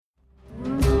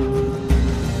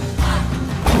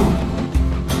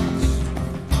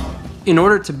in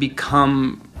order to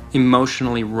become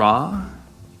emotionally raw,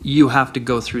 you have to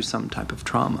go through some type of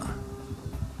trauma,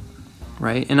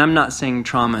 right? And I'm not saying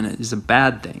trauma is a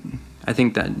bad thing. I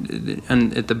think that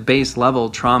and at the base level,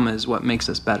 trauma is what makes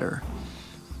us better.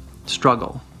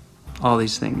 Struggle, all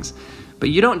these things. But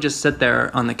you don't just sit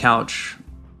there on the couch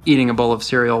eating a bowl of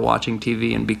cereal, watching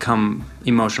TV, and become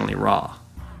emotionally raw.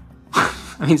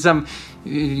 I mean,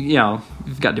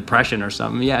 you've got depression or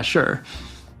something, yeah, sure.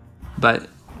 But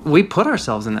we put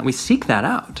ourselves in that. We seek that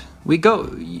out. You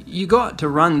go out to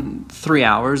run 3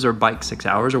 hours or bike 6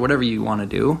 hours or whatever you want to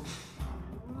do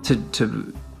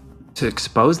to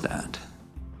expose that.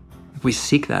 We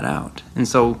seek that out. And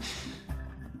so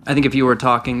I think if you were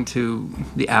talking to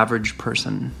the average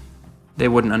person, they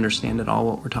wouldn't understand at all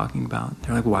what we're talking about.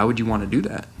 They're like, why would you want to do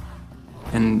that?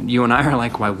 And you and I are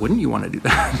like, why wouldn't you want to do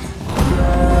that?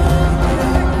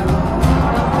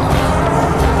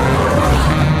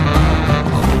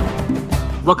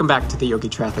 Welcome back to the Yogi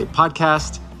Triathlete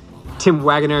Podcast. Tim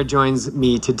Waggoner joins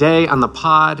me today on the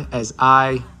pod as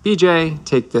I, BJ,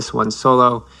 take this one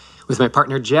solo with my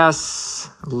partner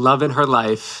Jess, loving her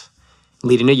life,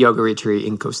 leading a yoga retreat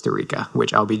in Costa Rica,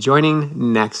 which I'll be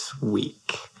joining next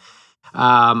week.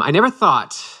 I never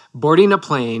thought boarding a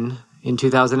plane in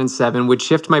 2007 would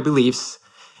shift my beliefs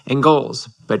and goals,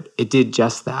 but it did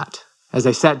just that. As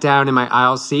I sat down in my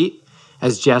aisle seat,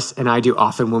 as Jess and I do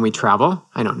often when we travel.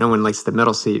 I know no one likes the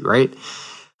middle seat, right?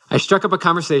 I struck up a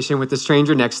conversation with the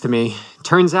stranger next to me.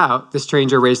 Turns out the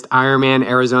stranger raced Ironman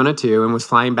Arizona 2 and was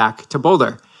flying back to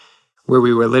Boulder, where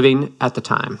we were living at the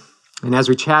time. And as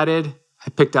we chatted,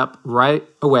 I picked up right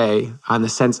away on the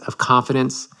sense of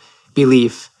confidence,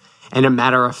 belief, and a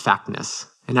matter-of-factness.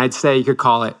 And I'd say you could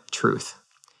call it truth.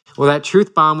 Well, that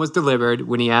truth bomb was delivered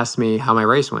when he asked me how my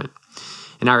race went.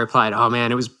 And I replied, oh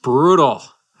man, it was brutal.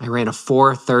 I ran a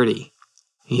 4:30.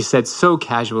 He said so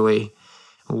casually,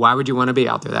 why would you want to be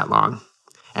out there that long?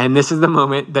 And this is the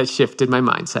moment that shifted my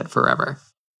mindset forever.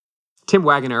 Tim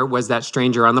Waggoner was that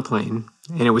stranger on the plane,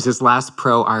 and it was his last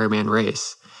pro Ironman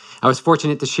race. I was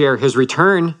fortunate to share his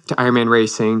return to Ironman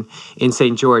racing in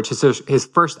St. George, his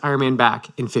first Ironman back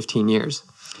in 15 years.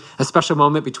 A special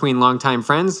moment between longtime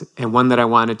friends and one that I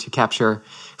wanted to capture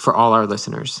for all our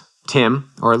listeners.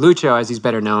 Tim, or Lucho as he's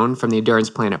better known from the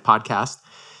Endurance Planet podcast,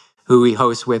 who we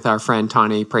host with our friend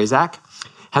Tawny Prazak,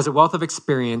 has a wealth of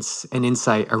experience and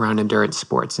insight around endurance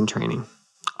sports and training.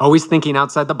 Always thinking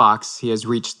outside the box, he has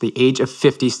reached the age of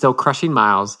 50, still crushing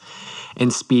miles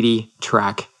and speedy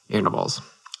track intervals.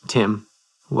 Tim,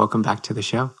 welcome back to the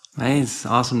show. Hey, it's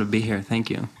awesome to be here. Thank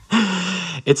you.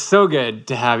 It's so good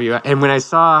to have you. And when I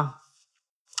saw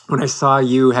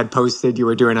you had posted you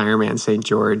were doing Ironman St.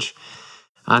 George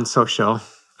on social,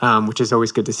 which is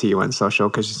always good to see you on social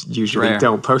because you usually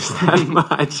don't post that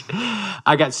much.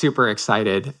 I got super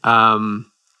excited. And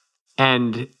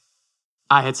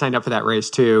I had signed up for that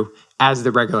race too as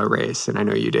the regular race. And I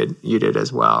know you did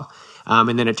as well.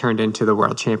 And then it turned into the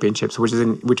World Championships,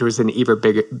 which was an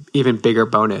even bigger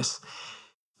bonus.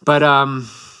 But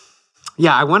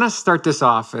yeah, I want to start this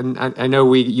off. And I know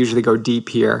we usually go deep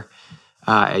here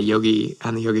at Yogi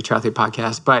on the Yogi Triathlete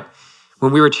Podcast, but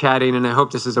when we were chatting, and I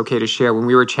hope this is okay to share, when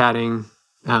we were chatting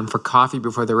for coffee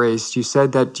before the race, you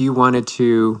said that you wanted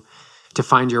to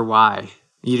find your why.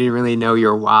 You didn't really know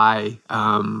your why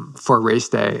for race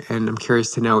day. And I'm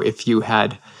curious to know if you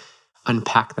had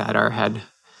unpacked that or had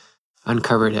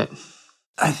uncovered it.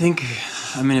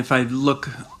 If I look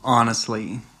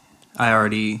honestly,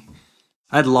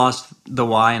 I'd lost the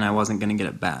why and I wasn't going to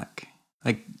get it back.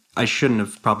 Like, I shouldn't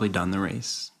have probably done the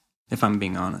race, if I'm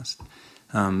being honest.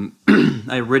 I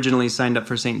originally signed up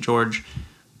for St. George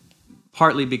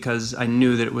partly because I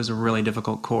knew that it was a really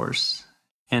difficult course.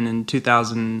 And in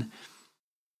 2011,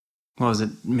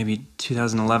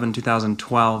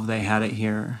 2012, they had it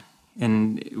here.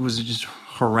 And it was just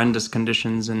horrendous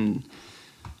conditions and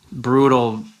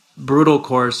brutal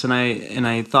course. And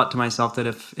I thought to myself that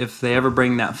if they ever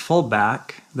bring that full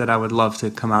back, that I would love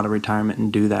to come out of retirement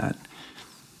and do that.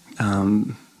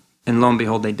 And lo and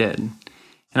behold, they did.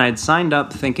 And I had signed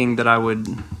up thinking that I would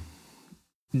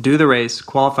do the race,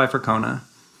 qualify for Kona,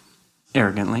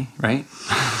 arrogantly, right?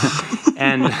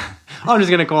 And I'm just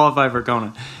going to qualify for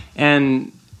Kona.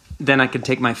 And then I could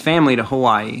take my family to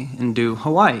Hawaii and do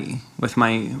Hawaii with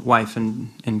my wife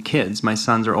and kids. My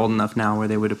sons are old enough now where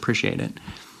they would appreciate it.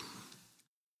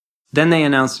 Then they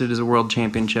announced it as a World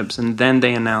Championships, and then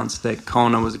they announced that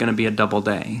Kona was going to be a double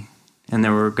day. And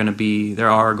there are going to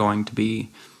be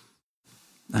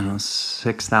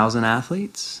 6,000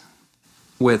 athletes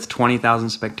with 20,000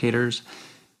 spectators.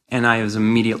 And I was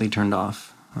immediately turned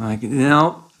off. I'm like,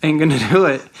 no, ain't going to do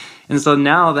it. And so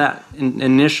now that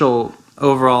initial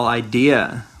overall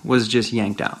idea was just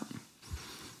yanked out.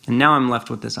 And now I'm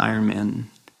left with this Ironman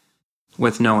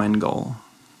with no end goal,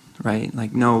 right?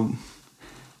 Like no,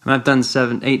 I've done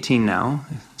 18 now.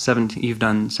 17, you've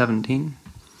done 17.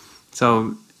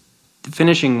 So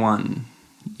finishing one,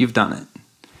 you've done it.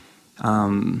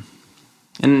 And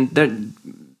there,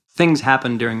 things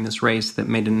happened during this race that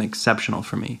made it exceptional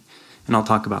for me. And I'll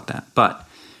talk about that. But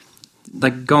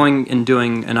like going and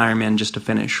doing an Ironman just to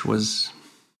finish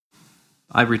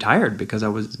I retired because I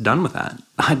was done with that.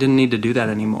 I didn't need to do that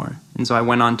anymore. And so I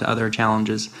went on to other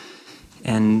challenges.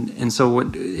 And so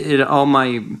all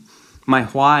my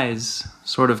whys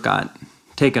sort of got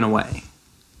taken away,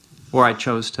 or I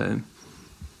chose to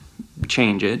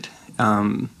change it.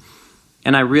 And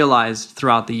I realized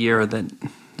throughout the year that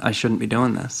I shouldn't be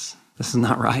doing this. This is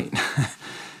not right.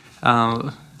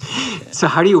 So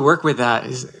how do you work with that?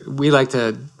 We like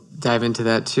to dive into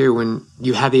that too. When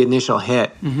you had the initial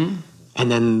hit, and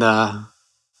then the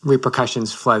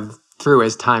repercussions flood through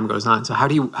as time goes on. So how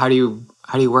do you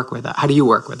work with that? How do you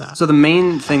work with that? So the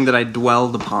main thing that I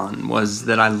dwelled upon was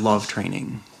that I love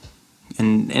training.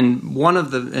 And one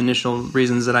of the initial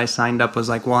reasons that I signed up was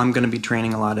like, well, I'm going to be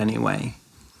training a lot anyway,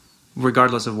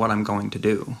 regardless of what I'm going to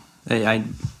do.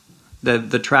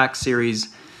 The track series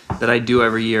that I do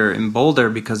every year in Boulder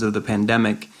because of the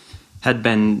pandemic had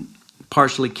been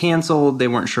partially canceled. They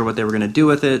weren't sure what they were going to do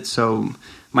with it. So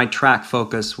my track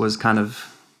focus was kind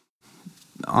of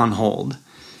on hold.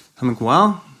 I'm like,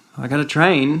 well, I got to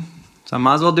train, so I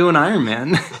might as well do an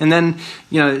Ironman. And then,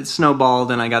 it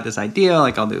snowballed and I got this idea,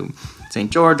 like I'll do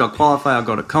St. George, I'll qualify, I'll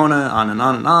go to Kona, on and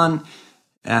on and on.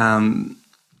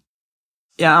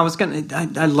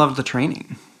 I loved the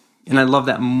training. And I love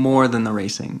that more than the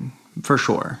racing, for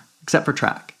sure, except for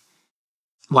track.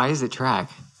 Why is it track?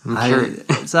 So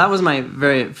that was my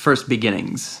very first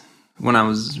beginnings. When I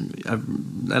was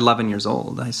 11 years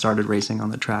old, I started racing on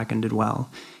the track and did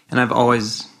well. And I've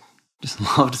always just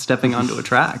loved stepping onto a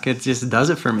track. It just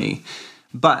does it for me.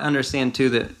 But understand, too,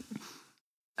 that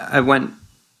I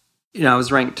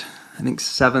was ranked, I think,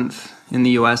 7th in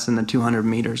the U.S. in the 200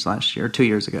 meters last year, 2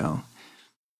 years ago.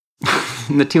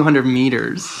 In the 200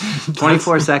 meters,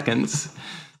 24 seconds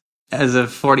as a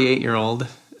 48-year-old.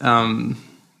 And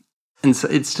so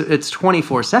it's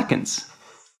 24 seconds.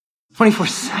 24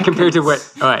 seconds. Compared to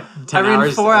what? All right, 10 hours? I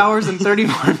ran 4 hours and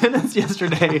 34 minutes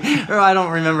yesterday. Or I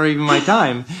don't remember even my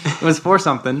time. It was 4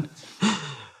 something.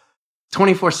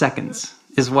 24 seconds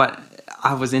is what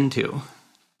I was into.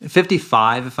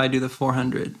 55 if I do the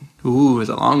 400. Ooh, it's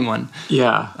a long one.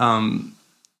 Yeah.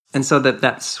 And so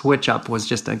that switch up was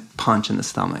just a punch in the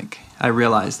stomach. I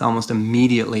realized almost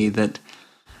immediately that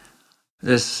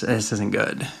this isn't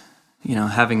good.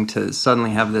 Having to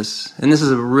suddenly have this, and this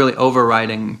is a really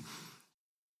overriding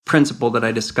principle that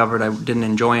I discovered I didn't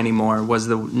enjoy anymore, was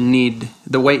the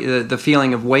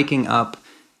feeling of waking up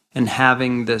and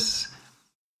having this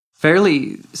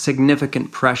fairly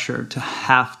significant pressure to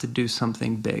have to do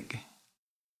something big.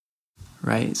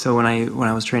 Right? So when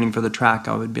I was training for the track,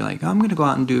 I would be like, I'm going to go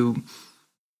out and do,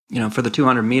 for the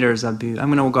 200 meters, I'm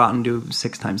going to go out and do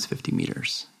 6 times 50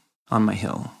 meters on my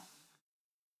hill.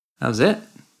 That was it.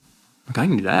 Like, I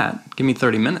can do that. Give me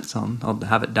 30 minutes. I'll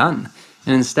have it done.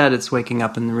 And instead, it's waking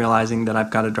up and realizing that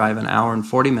I've got to drive an hour and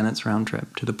 40 minutes round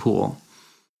trip to the pool.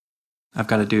 I've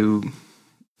got to do,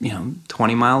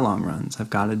 20-mile long runs. I've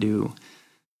got to do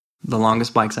the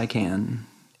longest bikes I can.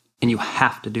 And you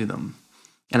have to do them.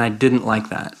 And I didn't like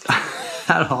that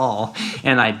at all.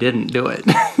 And I didn't do it.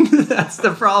 That's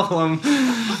the problem.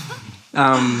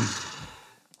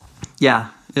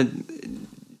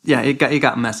 It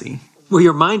got messy. Well,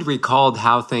 your mind recalled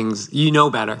how things,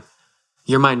 better.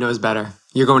 Your mind knows better.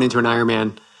 You're going into an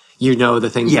Ironman. The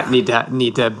things that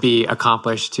need to be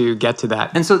accomplished to get to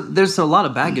that. And so there's a lot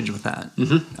of baggage with that.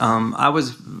 Mm-hmm. I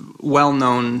was well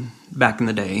known back in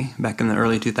the day, back in the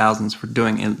early 2000s, for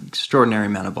doing an extraordinary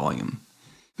amount of volume.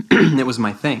 It was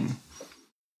my thing.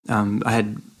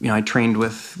 I trained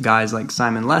with guys like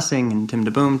Simon Lessing and Tim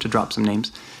DeBoom, to drop some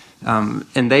names.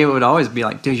 And they would always be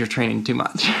like, dude, you're training too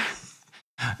much.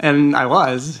 And I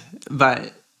was.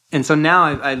 And so now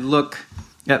I look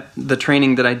at the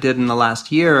training that I did in the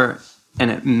last year, and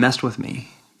it messed with me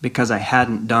because I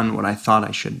hadn't done what I thought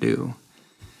I should do.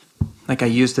 Like I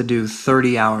used to do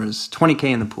 30 hours, 20K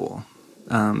in the pool,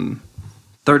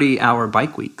 30-hour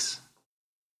bike weeks.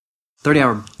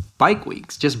 30-hour bike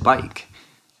weeks, just bike,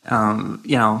 And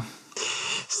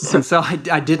so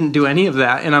I didn't do any of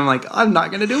that. And I'm like, I'm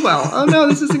not going to do well. Oh, no,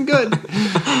 this isn't good.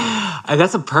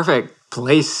 That's a perfect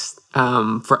place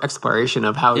for exploration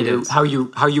of how It you is. how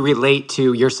you relate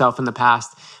to yourself in the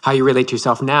past, how you relate to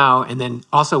yourself now, and then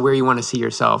also where you want to see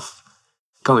yourself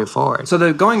going forward. So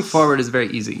the going forward is very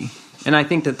easy. And I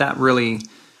think that really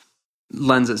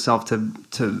lends itself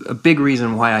to a big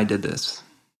reason why I did this.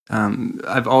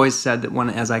 I've always said that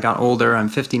as I got older, I'm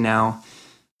 50 now,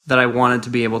 that I wanted to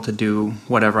be able to do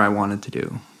whatever I wanted to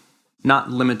do, not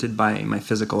limited by my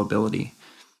physical ability,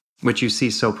 which you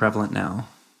see so prevalent now,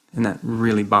 and that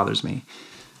really bothers me.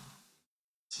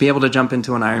 Be able to jump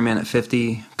into an Ironman at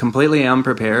 50 completely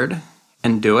unprepared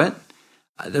and do it,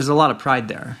 there's a lot of pride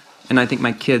there. And I think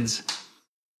my kids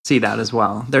see that as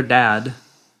well. Their dad,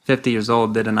 50 years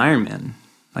old, did an Ironman.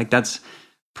 Like, that's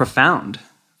profound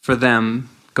for them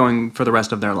going for the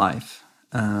rest of their life.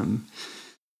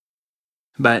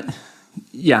 But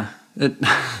yeah,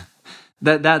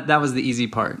 that was the easy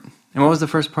part. And what was the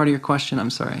first part of your question?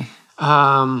 I'm sorry.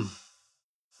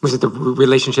 Was it the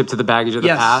relationship to the baggage of the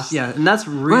past? Yeah, and that's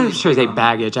really... I'm sure they say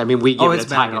baggage. I mean, we give it a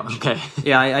title. Baggage. Okay.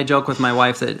 Yeah, I joke with my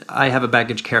wife that I have a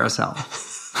baggage carousel.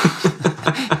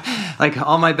 Like,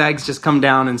 all my bags just come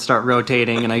down and start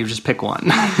rotating, and I just pick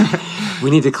one. We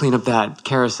need to clean up that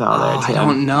carousel there, Tim. I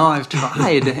don't know. I've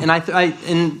tried.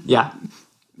 And yeah.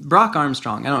 Brock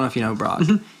Armstrong, I don't know if you know Brock.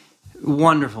 Mm-hmm.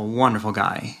 Wonderful, wonderful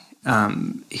guy.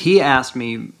 He asked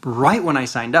me right when I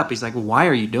signed up, he's like, why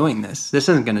are you doing this? This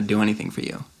isn't going to do anything for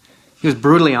you. He was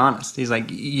brutally honest. He's like,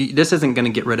 this isn't going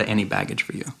to get rid of any baggage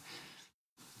for you.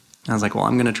 I was like, well,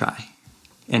 I'm going to try.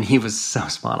 And he was so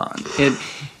spot on.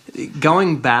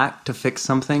 Going back to fix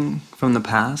something from the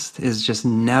past is just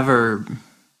never...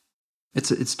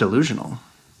 It's delusional.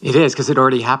 It is, because it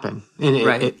already happened, and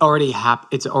it already happened.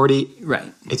 It's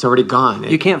already gone.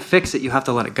 You can't fix it. You have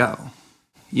to let it go.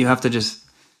 You have to just.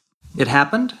 It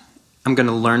happened. I'm going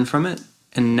to learn from it,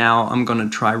 and now I'm going to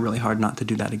try really hard not to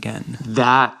do that again.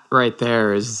 That right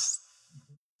there is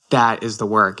the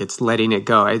work. It's letting it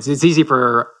go. It's easy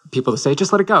for people to say,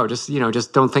 just let it go.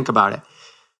 Just don't think about it.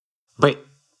 But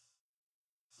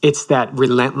it's that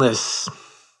relentless,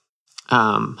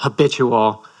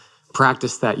 habitual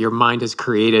practice that your mind has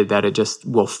created, that it just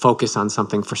will focus on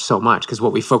something for so much, because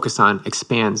what we focus on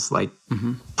expands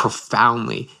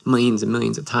profoundly, millions and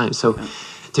millions of times. So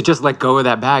to just let go of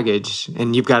that baggage,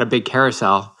 and you've got a big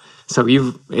carousel, so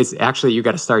you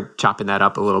got to start chopping that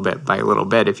up a little bit by a little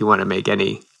bit if you want to make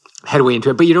any headway into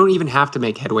it. But you don't even have to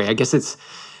make headway. I guess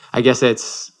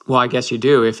you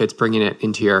do if it's bringing it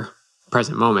into your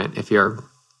present moment, if you're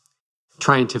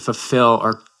trying to fulfill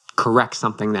or correct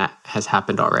something that has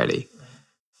happened already.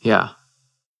 Yeah.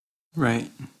 Right.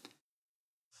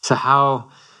 So how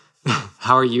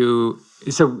are you?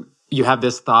 So you have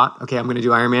this thought, okay, I'm going to do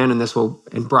Ironman,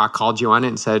 and Brock called you on it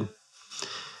and said,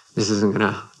 this isn't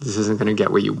going to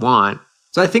get what you want.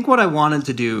 So I think what I wanted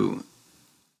to do,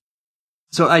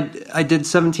 so I did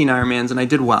 17 Ironmans and I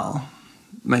did well.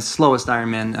 My slowest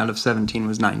Ironman out of 17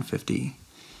 was 950.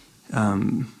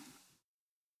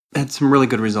 Had some really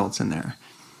good results in there.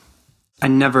 I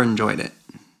never enjoyed it.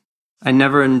 I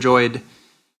never enjoyed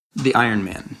the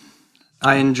Ironman.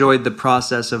 I enjoyed the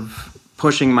process of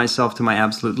pushing myself to my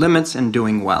absolute limits and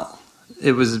doing well.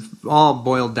 It was all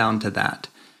boiled down to that.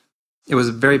 It was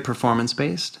very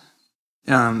performance-based.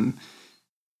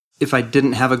 If I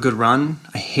didn't have a good run,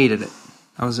 I hated it.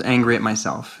 I was angry at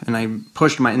myself, and I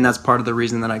pushed and that's part of the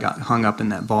reason that I got hung up in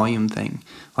that volume thing.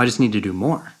 Well, I just need to do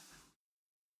more.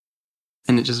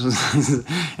 And it just was,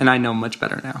 and I know much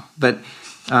better now. But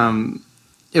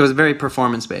it was very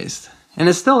performance-based. And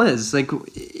it still is. Like,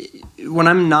 when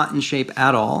I'm not in shape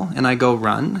at all, and I go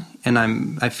run, and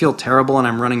I feel terrible and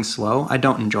I'm running slow, I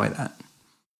don't enjoy that.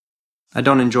 I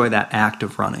don't enjoy that act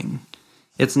of running.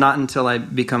 It's not until I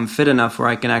become fit enough where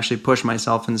I can actually push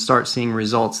myself and start seeing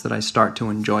results that I start to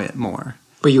enjoy it more.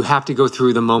 But you have to go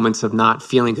through the moments of not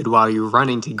feeling good while you're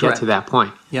running to get to that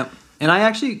point. Yep. And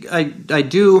I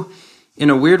do... In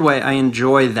a weird way, I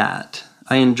enjoy that.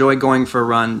 I enjoy going for a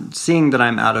run, seeing that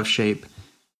I'm out of shape,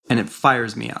 and it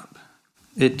fires me up.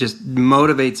 It just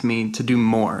motivates me to do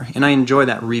more, and I enjoy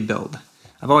that rebuild.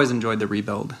 I've always enjoyed the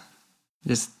rebuild.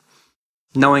 Just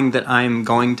knowing that I'm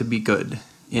going to be good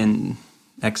in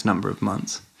X number of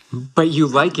months. But you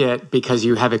like it because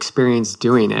you have experience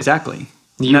doing it. Exactly.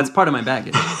 And that's part of my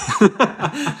baggage.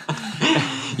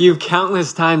 You've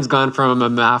countless times gone from a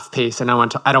math pace, and I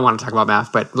don't want to talk about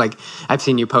math, but like I've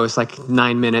seen you post like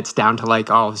 9 minutes down to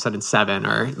like all of a sudden 7,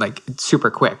 or like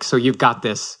super quick. So you've got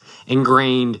this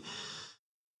ingrained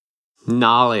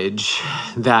knowledge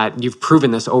that you've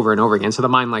proven this over and over again. So the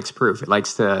mind likes proof. It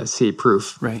likes to see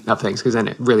proof of things, because then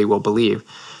it really will believe.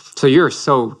 So you're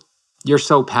so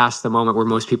past the moment where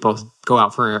most people go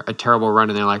out for a terrible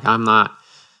run and they're like, I'm not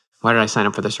why did I sign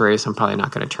up for this race? I'm probably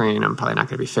not going to train. I'm probably not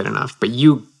going to be fit enough. But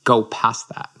you go past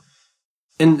that.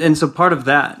 And so part of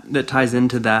that ties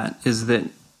into that is that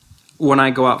when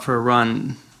I go out for a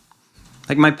run,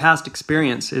 like my past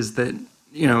experience is that,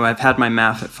 I've had my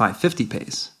MAF at 550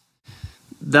 pace.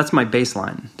 That's my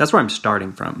baseline. That's where I'm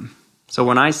starting from. So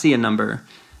when I see a number,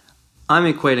 I'm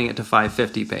equating it to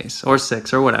 550 pace or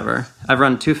 6 or whatever. I've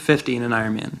run 250 in an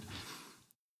Ironman.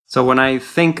 So when I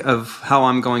think of how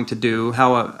I'm going to do,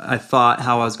 how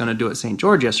I was going to do at St.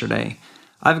 George yesterday,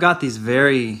 I've got these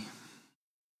very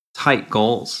tight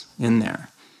goals in there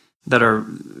that are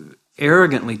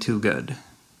arrogantly too good.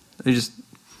 They're just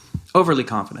overly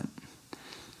confident.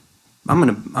 I'm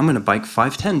gonna bike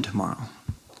 510 tomorrow.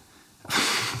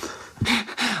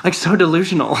 Like, so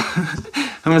delusional.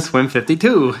 I'm gonna swim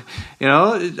 52.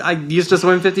 I used to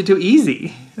swim 52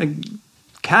 easy. I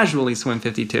casually swim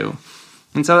 52.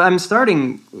 And so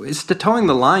it's to towing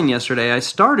the line yesterday. I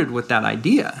started with that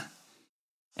idea.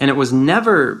 And it was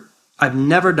I've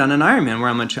never done an Ironman where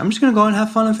I'm just going to go and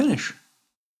have fun and finish.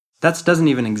 That doesn't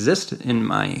even exist in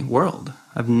my world.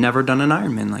 I've never done an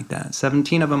Ironman like that.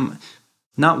 17 of them,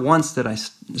 not once did I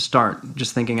start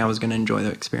just thinking I was going to enjoy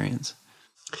the experience.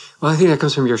 Well, I think that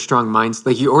comes from your strong minds.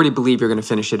 Like, you already believe you're going to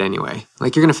finish it anyway.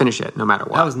 Like, you're going to finish it no matter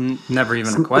what. That was never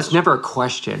even a question. It's never a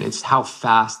question. It's how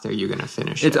fast are you going to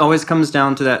finish it. It always comes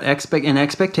down to that. And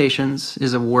expectations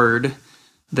is a word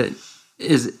that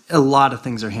is, a lot of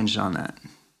things are hinged on that.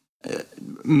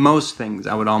 Most things,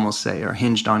 I would almost say, are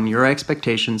hinged on your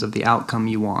expectations of the outcome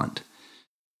you want.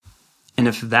 And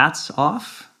if that's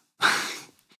off,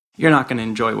 you're not going to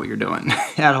enjoy what you're doing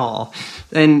at all.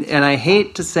 And I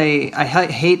hate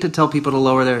to tell people to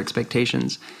lower their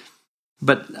expectations,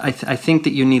 but I think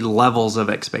that you need levels of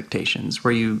expectations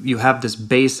where you have this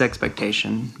base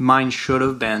expectation. Mine should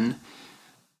have been,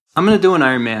 I'm going to do an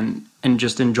Ironman and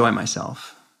just enjoy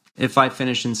myself. If I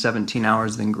finish in 17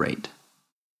 hours, then great.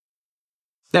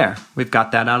 There, we've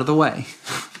got that out of the way.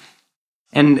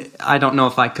 And I don't know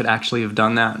if I could actually have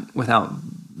done that without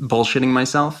bullshitting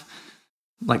myself,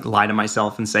 like lie to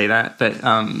myself and say that. But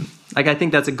I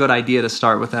think that's a good idea to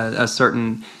start with a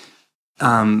certain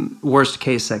worst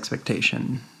case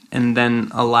expectation, and then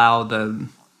allow the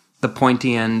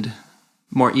pointy end,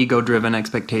 more ego-driven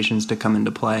expectations to come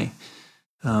into play.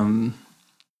 Because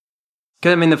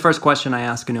the first question I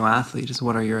ask a new athlete is,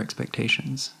 what are your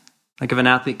expectations? Like, if an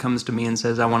athlete comes to me and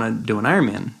says, I want to do an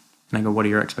Ironman, and I go, what are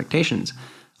your expectations?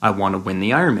 I want to win the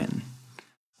Ironman.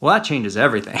 Well, that changes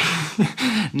everything.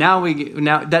 Now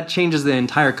that changes the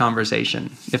entire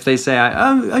conversation. If they say,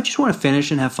 I just want to finish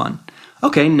and have fun.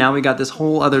 Okay, now we got this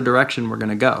whole other direction we're going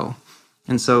to go.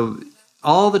 And so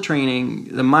all the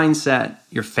training, the mindset,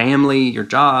 your family, your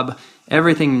job,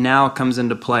 everything now comes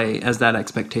into play as that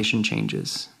expectation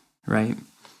changes, right?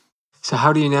 So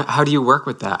how do you work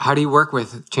with that? How do you work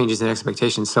with changes in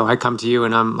expectations? So I come to you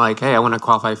and I'm like, hey, I want to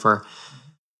qualify for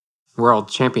world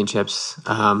championships.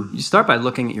 You start by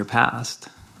looking at your past,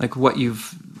 like what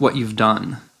you've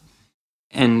done.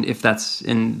 And if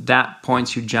that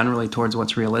points you generally towards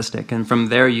what's realistic. And from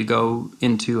there you go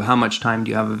into how much time do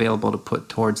you have available to put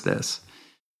towards this?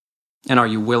 And are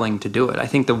you willing to do it? I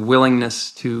think the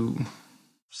willingness to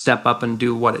step up and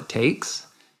do what it takes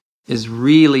is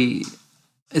really,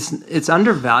 it's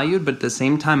undervalued, but at the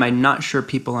same time, I'm not sure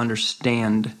people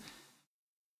understand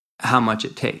how much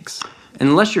it takes.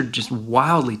 Unless you're just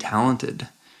wildly talented.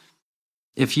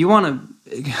 If you want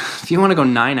to go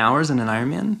 9 hours in an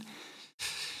Ironman,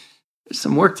 there's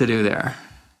some work to do there.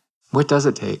 What does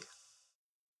it take?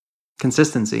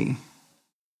 Consistency.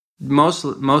 Most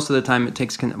of the time it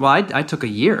takes, I took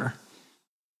a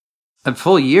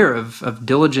full year of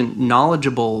diligent,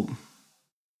 knowledgeable,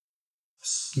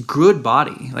 good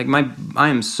body. Like I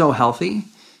am so healthy.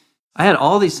 I had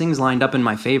all these things lined up in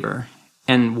my favor,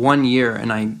 and 1 year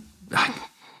and I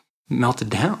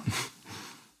melted down.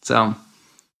 So,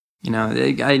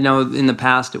 I know in the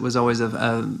past it was always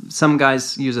some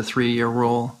guys use a 3-year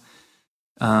rule.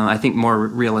 I think more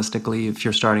realistically, if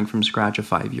you're starting from scratch, a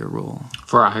 5-year rule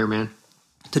for a Ironman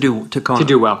to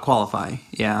do well, qualify.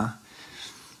 Yeah.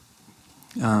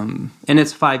 And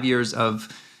it's 5 years of,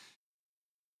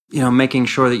 making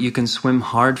sure that you can swim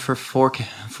hard for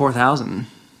 4,000.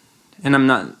 And I'm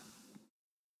not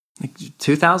like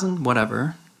 2,000,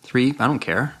 whatever, 3, I don't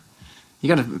care.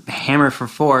 You got to hammer for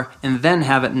 4 and then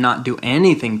have it not do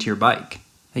anything to your bike.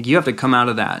 Like, you have to come out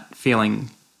of that feeling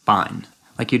fine,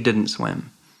 like you didn't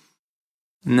swim.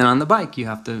 And then on the bike, you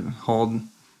have to hold,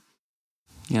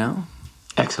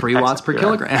 3 watts per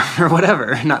kilogram or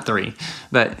whatever. Not 3,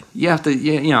 but you have to,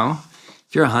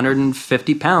 if you're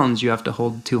 150 pounds, you have to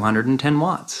hold 210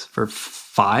 watts for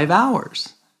 5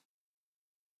 hours.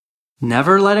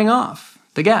 Never letting off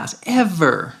the gas,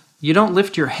 ever. You don't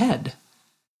lift your head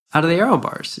out of the aero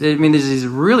bars. I mean, there's these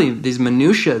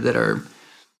minutiae that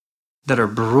are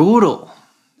brutal.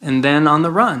 And then on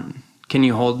the run, can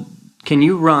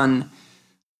you run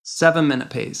 7-minute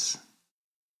pace?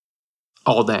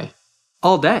 All day.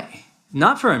 All day.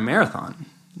 Not for a marathon.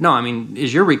 No, I mean,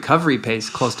 is your recovery pace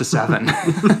close to 7?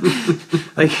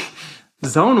 Like,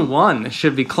 zone 1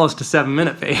 should be close to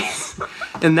 7-minute pace.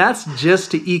 And that's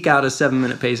just to eke out a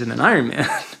 7-minute pace in an Ironman.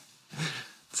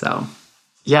 So.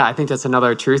 Yeah, I think that's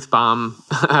another truth bomb,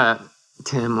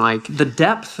 Tim. Like the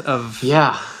depth of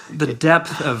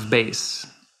base.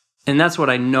 And that's what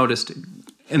I noticed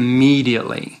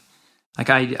immediately. Like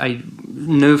I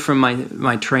knew from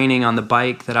my training on the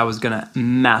bike that I was going to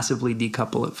massively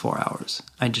decouple at 4 hours.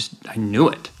 I knew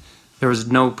it. There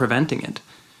was no preventing it.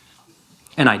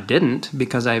 And I didn't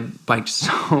because I biked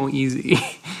so easy.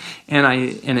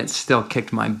 and it still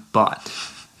kicked my butt.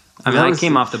 I mean, I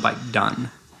came off the bike done.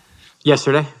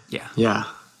 Yesterday? Yeah. Yeah.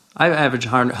 I averaged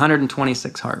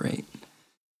 126 heart rate.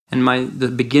 And the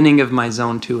beginning of my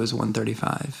zone 2 is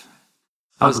 135.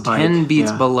 I was 10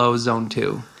 beats below zone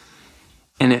 2.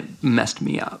 And it messed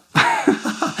me up.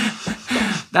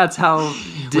 That's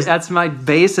my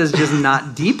base is just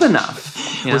not deep enough.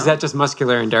 Was that just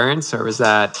muscular endurance, or was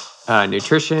that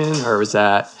nutrition, or was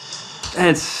that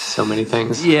it's so many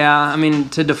things? Yeah, I mean,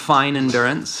 to define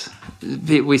endurance,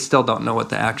 we still don't know what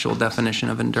the actual definition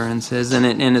of endurance is, and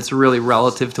it's really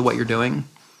relative to what you're doing.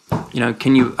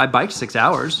 I biked 6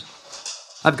 hours.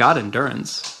 I've got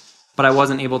endurance. But I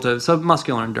wasn't able to. So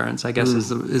muscular endurance, I guess,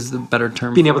 is the better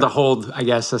term. Being able to hold, I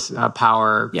guess,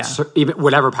 power, even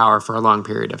whatever power for a long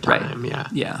period of time. Right.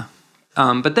 Yeah.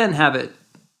 But then have it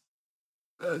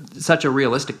such a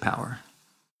realistic power,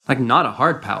 like not a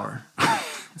hard power.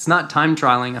 It's not time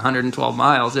trialing 112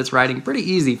 miles. It's riding pretty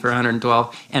easy for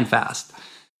 112 and fast.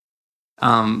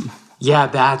 Yeah,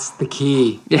 that's the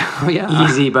key. Yeah.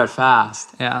 Easy but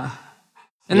fast. Yeah.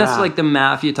 And that's like the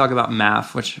MAF. You talk about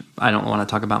MAF, which I don't want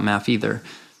to talk about MAF either.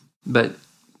 But,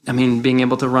 I mean, being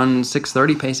able to run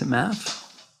 6:30 pace at MAF,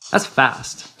 that's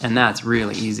fast. And that's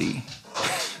really easy.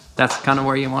 That's kind of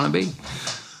where you want to be.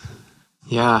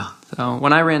 Yeah. So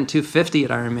when I ran 250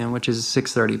 at Ironman, which is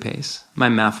 6:30 pace, my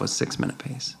MAF was 6-minute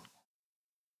pace.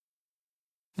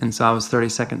 And so I was 30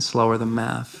 seconds slower than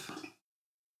MAF,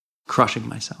 crushing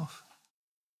myself.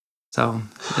 So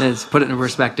let's put it in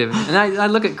perspective. And I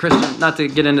look at Christian, not to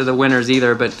get into the winners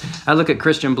either, but I look at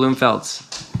Christian Blumfeld's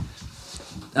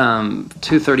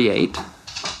 238.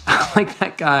 Like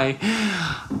that guy,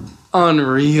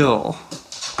 unreal.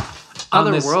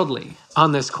 Otherworldly.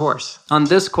 On this course. On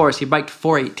this course, he biked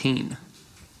 418.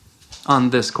 On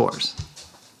this course.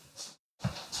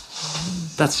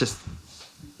 That's just...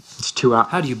 It's 2 hours.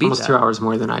 How do you beat almost that? 2 hours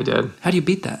more than I did. How do you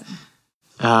beat that?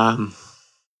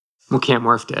 Well, Camp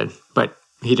Morph did, but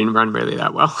he didn't run really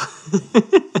that well.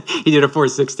 He did a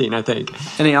 4:16, I think.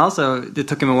 And it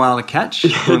took him a while to catch.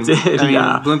 It did,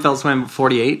 Blumfeld swam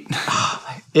 48.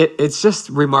 It's just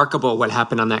remarkable what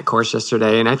happened on that course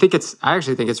yesterday. And I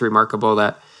actually think it's remarkable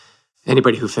that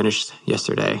anybody who finished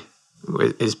yesterday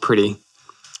is pretty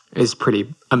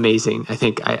amazing. I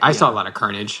think I saw a lot of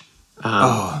carnage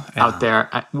out there.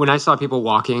 When I saw people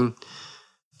walking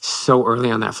so early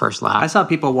on that first lap. I saw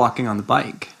people walking on the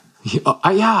bike.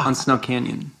 On Snow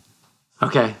Canyon.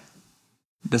 Okay.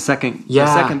 The second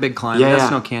big climb. That's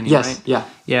Snow Canyon, yes, right? Yeah.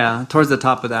 Yeah. Towards the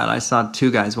top of that, I saw 2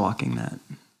 guys walking that.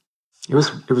 It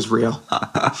was real.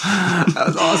 That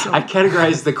was awesome. I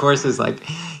categorized the course as like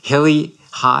hilly,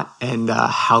 hot, and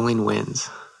howling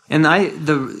winds. And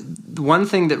the one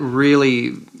thing that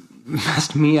really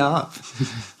messed me up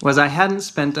was I hadn't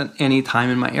spent any time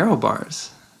in my aero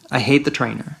bars. I hate the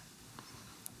trainer.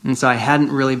 And so I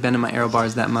hadn't really been in my aero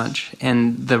bars that much.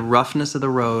 And the roughness of the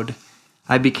road,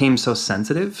 I became so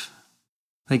sensitive.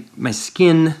 Like my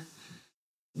skin,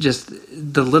 just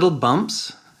the little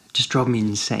bumps just drove me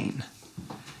insane.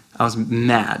 I was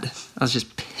mad. I was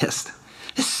just pissed.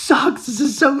 This sucks. This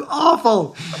is so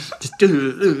awful. Just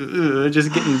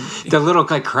getting... The little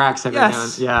cracks every now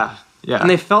and Yeah. And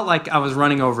they felt like I was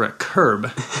running over a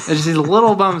curb. These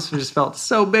little bumps just felt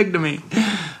so big to me.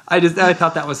 I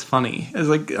thought that was funny. I was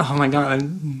like, oh my God.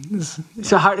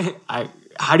 So how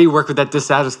do you work with that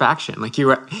dissatisfaction? Like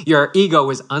your ego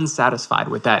was unsatisfied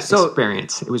with that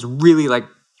experience. It was really like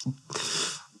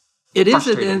it is,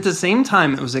 and at the same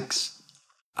time, it was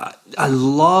I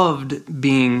loved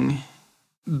being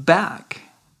back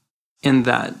in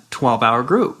that 12-hour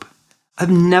group. I've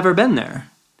never been there.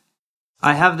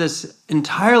 I have this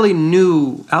entirely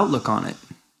new outlook on it.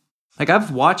 Like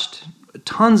I've watched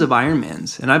tons of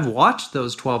Ironmans, and I've watched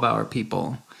those 12-hour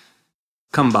people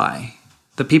come by,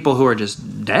 the people who are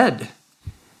just dead.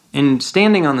 And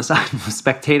standing on the side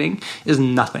spectating is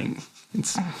nothing.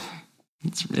 It's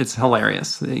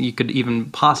hilarious. You could even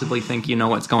possibly think you know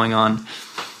what's going on.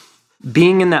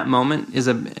 Being in that moment is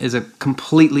a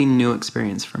completely new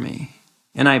experience for me.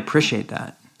 And I appreciate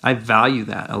that. I value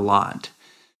that a lot.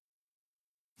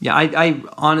 Yeah,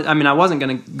 I wasn't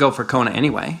going to go for Kona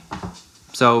anyway.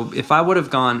 So if I would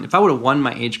have won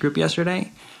my age group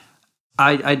yesterday,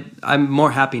 I'm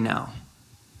more happy now.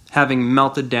 Having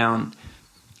melted down,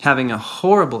 having a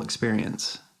horrible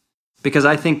experience, because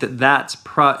I think that's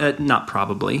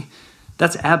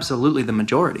that's absolutely the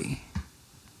majority.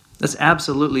 That's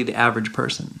absolutely the average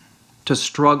person, to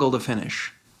struggle to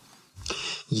finish.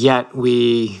 Yet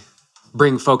we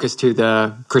bring focus to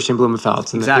the Christian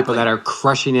Blumenfelds and the people that are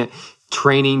crushing it,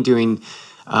 training, doing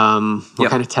what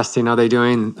kind of testing are they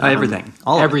doing? Everything.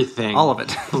 Everything. All of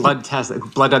it. Blood test,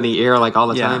 blood on the ear, like all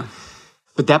the time.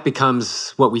 But that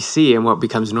becomes what we see and what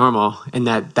becomes normal, and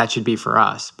that should be for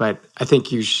us. But I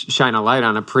think you shine a light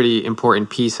on a pretty important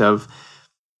piece of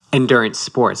endurance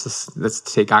sports. Let's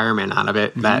take Ironman out of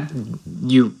it. Mm-hmm.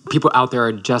 That people out there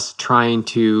are just trying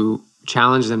to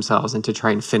challenge themselves and to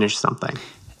try and finish something.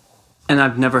 And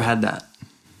I've never had that.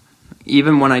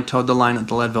 Even when I towed the line at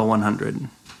the Leadville 100,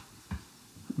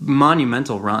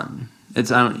 monumental run.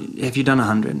 Have you done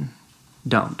 100?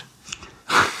 Don't.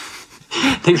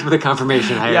 Thanks for the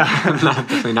confirmation. I'm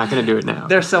definitely not going to do it now.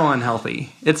 They're so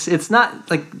unhealthy. It's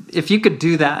not like, if you could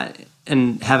do that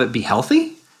and have it be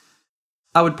healthy,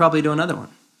 I would probably do another one.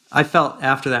 I felt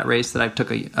after that race that I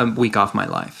took a week off my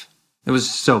life. It was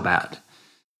so bad.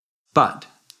 But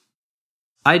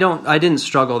I didn't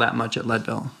struggle that much at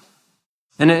Leadville.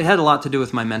 And it had a lot to do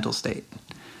with my mental state.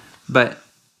 But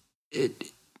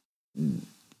it's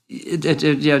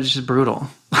just brutal.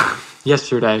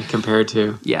 Yesterday compared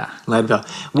to Leadville.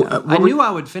 I knew I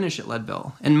would finish at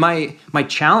Leadville. And my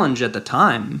challenge at the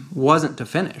time wasn't to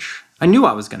finish. I knew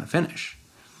I was going to finish.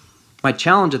 My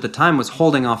challenge at the time was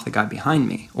holding off the guy behind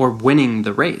me or winning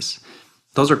the race.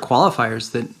 Those are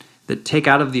qualifiers that take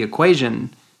out of the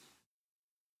equation,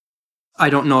 I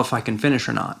don't know if I can finish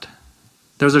or not.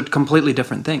 Those are completely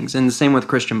different things. And the same with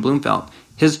Christian Blumfeld.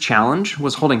 His challenge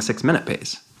was holding 6-minute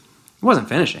pace. He wasn't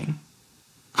finishing.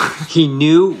 He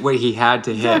knew what he had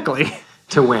to hit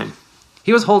to win.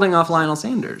 He was holding off Lionel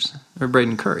Sanders or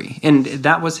Braden Curry. And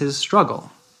that was his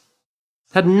struggle.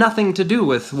 Had nothing to do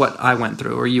with what I went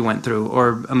through or you went through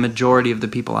or a majority of the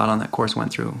people out on that course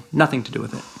went through. Nothing to do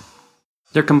with it.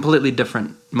 They're completely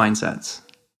different mindsets.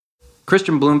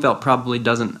 Christian Blumfeld probably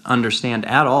doesn't understand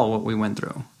at all what we went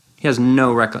through. He has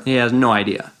no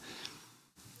idea.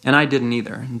 And I didn't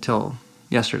either until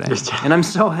yesterday. And I'm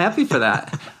so happy for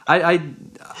that. I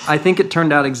think it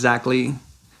turned out exactly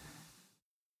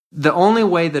the only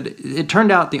way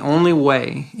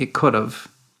it could have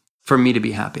for me to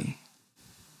be happy.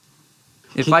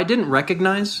 If I didn't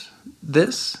recognize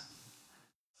this,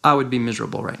 I would be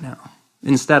miserable right now.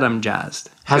 Instead, I'm jazzed.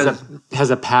 Has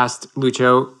a past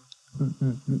Lucho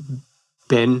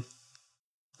been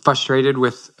frustrated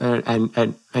with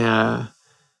an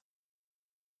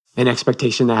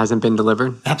expectation that hasn't been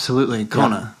delivered? Absolutely,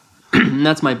 Kona.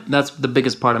 Yeah. That's the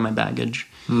biggest part of my baggage.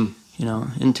 You know,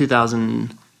 in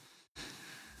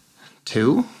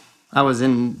 2002, I was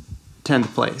in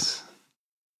 10th place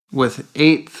with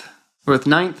 9th,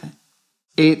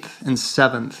 8th, and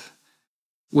 7th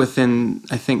within,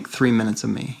 I think, 3 minutes of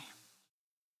me.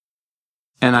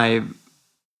 And I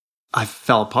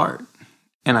fell apart.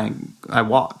 And I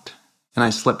walked. And I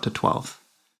slipped to 12th.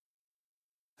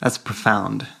 That's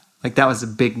profound. Like, that's a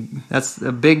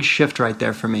big shift right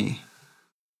there for me.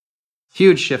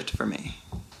 Huge shift for me.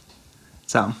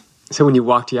 So when you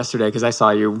walked yesterday, because I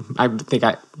saw you,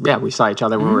 we saw each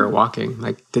other when we were walking.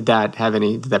 Like, did that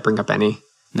bring up any?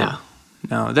 No.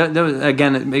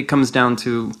 Again, it comes down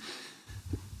to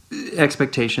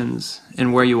expectations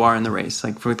and where you are in the race.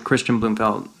 Like with Christian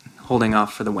Blumfeld holding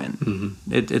off for the win.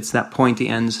 Mm-hmm. It's that pointy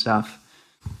end stuff.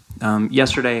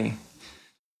 Yesterday,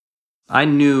 I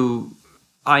knew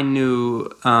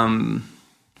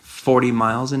 40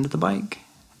 miles into the bike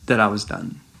that I was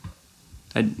done.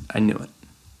 I knew it.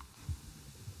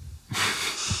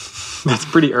 That's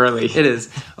pretty early. It is.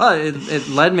 Well, at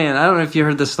Leadman, I don't know if you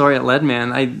heard the story at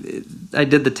Leadman. I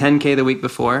did the 10K the week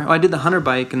before. I did the 100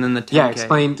 bike and then the 10K. Yeah,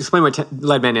 explain what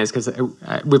Leadman is, because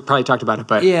we've probably talked about it.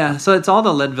 But yeah, so it's all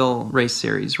the Leadville race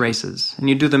series races, and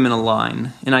you do them in a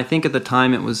line. And I think at the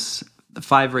time it was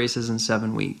 5 races in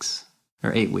 7 weeks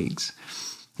or 8 weeks.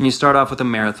 And you start off with a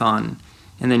marathon,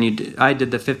 and then I did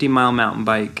the 50-mile mountain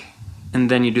bike, and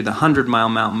then you do the 100-mile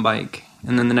mountain bike,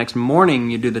 and then the next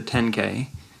morning you do the 10K.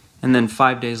 And then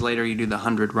 5 days later, you do the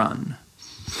 100 run.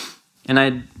 And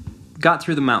I got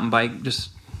through the mountain bike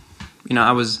just,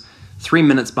 I was 3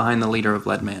 minutes behind the leader of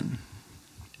Leadman.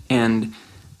 And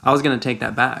I was going to take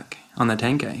that back on the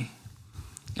 10K.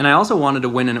 And I also wanted to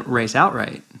win a race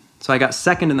outright. So I got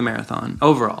second in the marathon,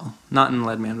 overall. Not in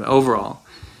Leadman, but overall.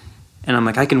 And I'm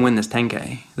like, I can win this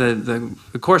 10K.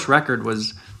 The course record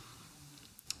was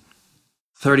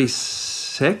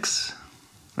 36?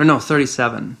 Or no,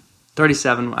 37.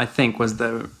 37, I think, was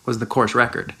the course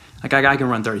record. Like, I can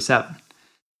run 37.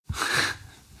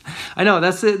 I know,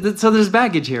 that's it. So there's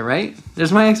baggage here, right?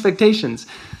 There's my expectations.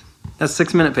 That's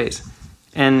 6 minute pace.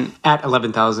 And at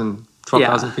 11,000,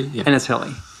 12,000 feet? Yeah, and it's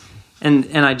hilly. And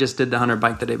I just did the 100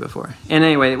 bike the day before. And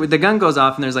anyway, the gun goes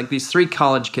off, and there's like these 3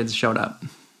 college kids showed up.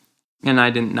 And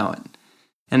I didn't know it.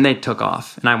 And they took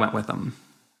off, and I went with them.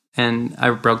 And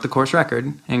I broke the course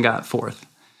record and got 4th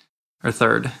or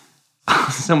 3rd. I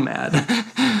was so mad.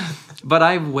 But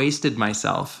I wasted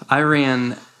myself. I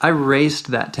raced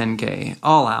that 10K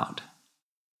all out.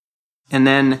 And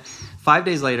then 5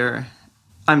 days later,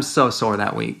 I'm so sore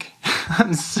that week.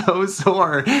 I'm so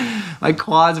sore. My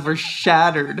quads were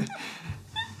shattered.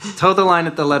 Towed the line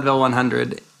at the Leadville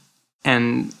 100.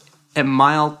 And at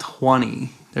mile 20,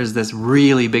 there's this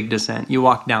really big descent. You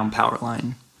walk down power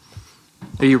line.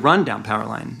 Or you run down power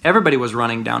line. Everybody was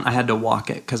running down. I had to walk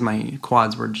it because my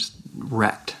quads were just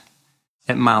wrecked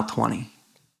at mile 20.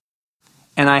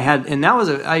 And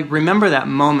I remember that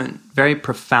moment very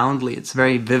profoundly. It's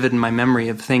very vivid in my memory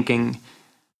of thinking,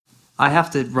 I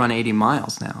have to run 80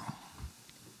 miles now.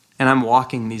 And I'm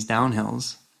walking these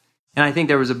downhills. And I think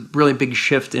there was a really big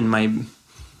shift in my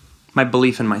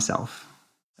belief in myself.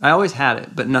 I always had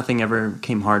it, but nothing ever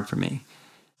came hard for me.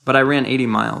 But I ran 80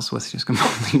 miles with just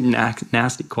completely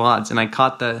nasty quads. And I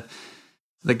caught the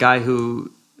guy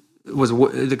who was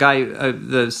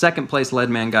the second place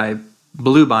Leadman guy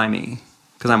blew by me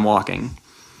because I'm walking.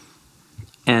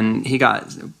 And he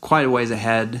got quite a ways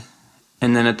ahead.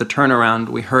 And then at the turnaround,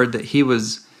 we heard that he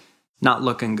was not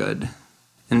looking good.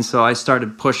 And so I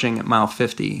started pushing at mile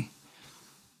 50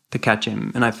 to catch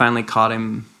him. And I finally caught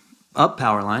him up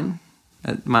power line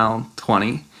at mile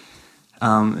 20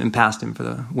 and passed him for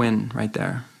the win right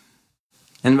there.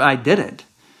 And I did it.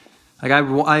 Like I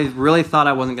really thought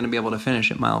I wasn't going to be able to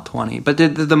finish at mile 20. But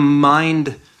the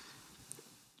mind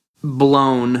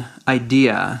blown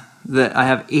idea that I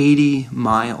have 80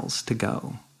 miles to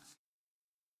go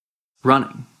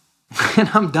running and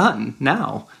I'm done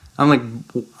now. I'm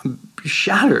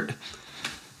shattered.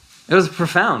 It was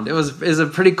profound. It was a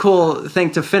pretty cool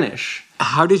thing to finish.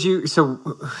 How did you,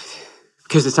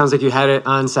 because it sounds like you had it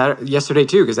on yesterday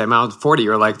too, because at mile 40 you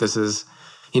were like, this is,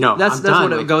 that's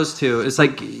what it goes to. It's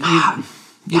like, how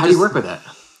do you work with it?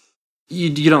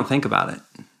 You don't think about it.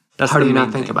 How do you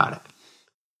not think about it?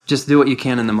 Just do what you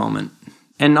can in the moment.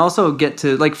 And also get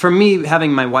to, like, for me,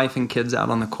 having my wife and kids out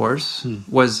on the course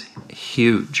was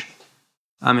huge.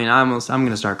 I mean, I'm going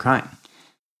to start crying.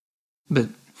 But,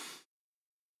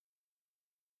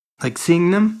 like,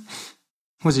 seeing them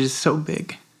was just so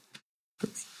big for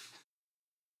me.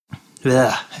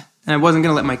 Ugh. And I wasn't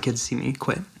going to let my kids see me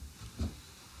quit.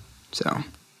 So,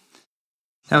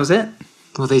 that was it.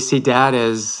 Well, they see Dad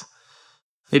as...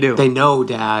 They do. They know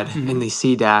Dad, and they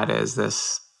see Dad as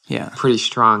this pretty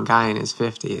strong guy in his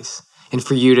 50s. And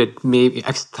for you to maybe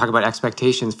talk about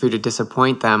expectations, for you to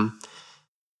disappoint them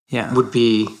would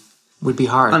be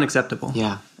hard. Unacceptable.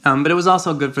 Yeah. But it was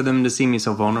also good for them to see me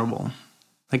so vulnerable,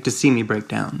 like to see me break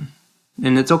down.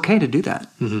 And it's okay to do that.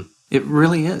 Mm-hmm. It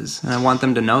really is. And I want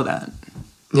them to know that.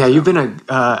 Yeah, you've been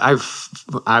I've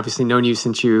obviously known you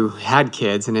since you had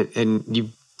kids, and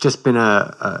you've just been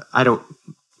I don't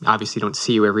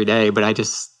see you every day, but I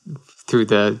just, through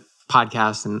the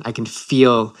podcast, and I can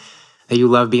feel that you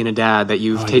love being a dad, that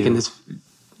you've taken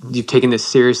this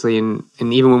seriously. And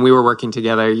even when we were working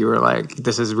together, you were like,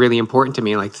 this is really important to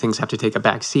me. Like, things have to take a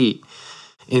back seat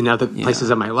in other places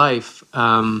of my life.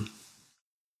 And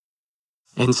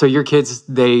so your kids,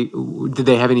 did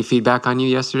they have any feedback on you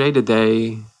yesterday?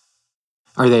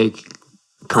 Are they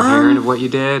coherent of what you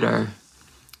did, or?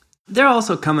 They're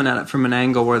also coming at it from an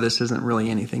angle where this isn't really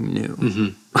anything new.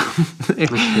 Mm-hmm.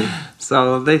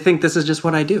 So they think this is just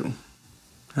what I do.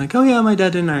 Like, oh yeah, my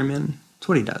dad did an Ironman. That's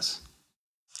what he does.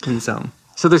 And so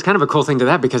there's kind of a cool thing to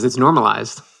that, because it's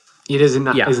normalized. It is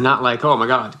not like, oh my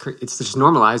God, it's just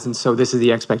normalized. And so this is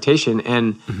the expectation.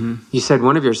 And you said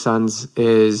one of your sons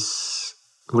is,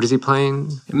 what is he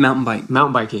playing? Mountain bike.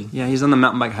 Mountain biking. Yeah, he's on the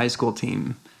mountain bike high school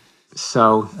team.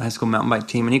 So high school mountain bike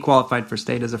team. And he qualified for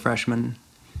state as a freshman.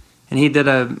 And he did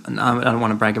I don't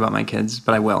want to brag about my kids,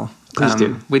 but I will. Please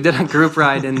do. We did a group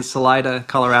ride in Salida,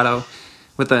 Colorado,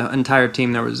 with the entire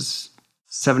team. There was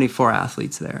 74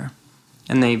 athletes there,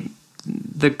 and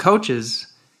the coaches.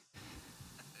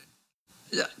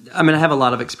 I mean, I have a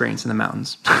lot of experience in the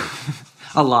mountains,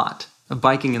 a lot of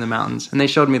biking in the mountains, and they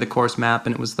showed me the course map,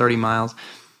 and it was 30 miles,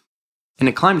 and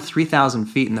it climbed 3,000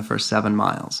 feet in the first 7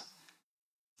 miles.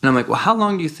 And I'm like, well, how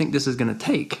long do you think this is going to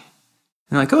take?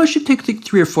 And they're like, oh, it should take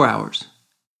 3 or 4 hours.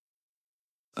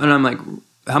 And I'm like,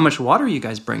 how much water are you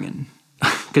guys bringing?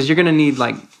 Because you're going to need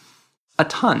like a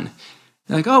ton.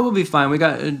 They're like, oh, we'll be fine. We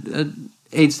got a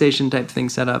aid station type thing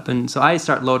set up. And so I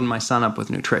start loading my son up with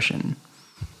nutrition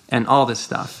and all this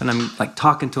stuff. And I'm like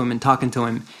talking to him.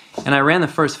 And I ran the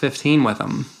first 15 with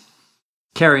him,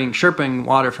 sherping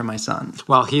water for my son.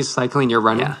 While he's cycling, you're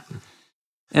running? Yeah.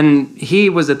 And he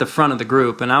was at the front of the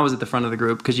group, and I was at the front of the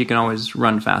group because you can always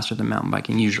run faster than mountain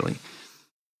biking, usually.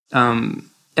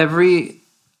 Every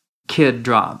kid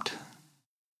dropped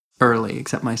early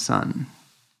except my son.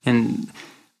 And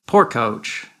poor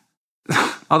coach,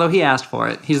 although he asked for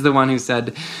it, he's the one who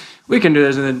said, we can do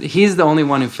this. And he's the only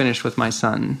one who finished with my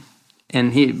son.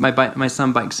 And my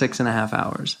son biked 6.5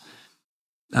 hours.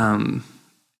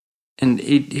 And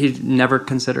he never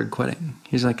considered quitting.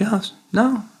 He's like, oh,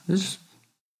 no, just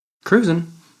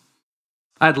cruising.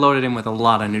 I'd loaded him with a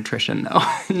lot of nutrition, though.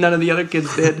 None of the other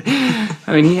kids did.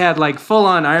 I mean, he had like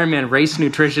full-on Ironman race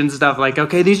nutrition stuff. Like,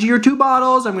 okay, these are your 2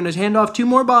 bottles. I'm going to hand off 2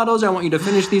 more bottles. I want you to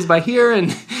finish these by here.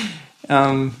 And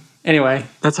anyway.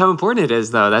 That's how important it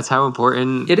is, though. That's how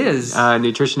important it is.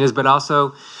 Nutrition is, but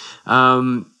also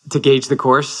to gauge the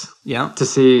course. Yeah. To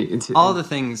see all the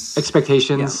things.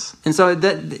 Expectations. Yeah. And so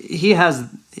that's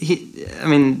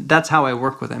how I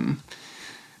work with him.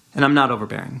 And I'm not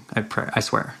overbearing. I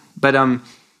swear. But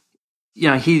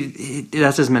he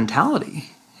that's his mentality.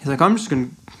 He's like, I'm just going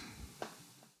to...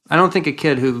 I don't think a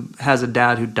kid who has a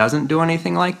dad who doesn't do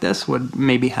anything like this would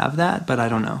maybe have that, but I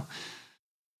don't know.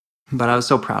 But I was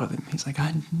so proud of him. He's like,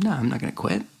 no, I'm not going to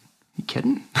quit. You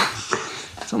kidding?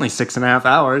 It's only 6.5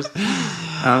 hours.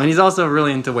 And he's also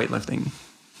really into weightlifting.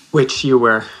 Which you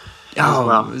were as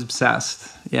well. I was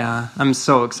obsessed. Yeah, I'm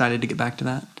so excited to get back to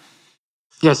that.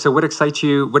 Yeah, so what excites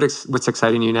you? What's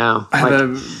exciting you now? I have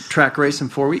a track race in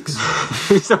 4 weeks.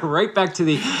 So right back to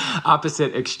the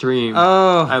opposite extreme.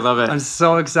 Oh, I love it. I'm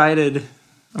so excited.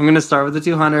 I'm going to start with the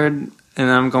 200, and then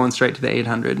I'm going straight to the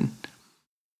 800.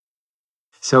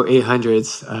 So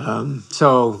 800s.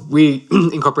 So we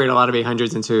incorporate a lot of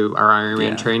 800s into our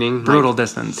Ironman training. Brutal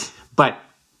distance. But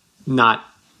not,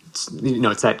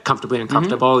 it's that comfortably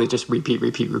uncomfortable. You just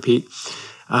repeat.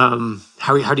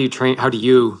 How do you train? How do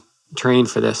you train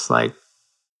for this, like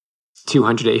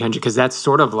 200 to 800? Because that's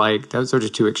sort of like, those are the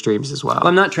 2 extremes as well.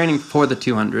 I'm not training for the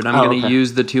 200. I'm going to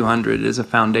use the 200 as a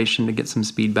foundation to get some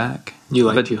speed back.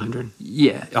 You like 200?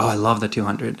 Yeah. Oh, I love the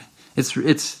 200.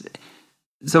 It's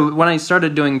so when I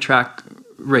started doing track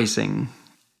racing,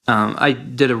 I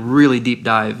did a really deep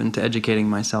dive into educating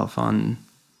myself on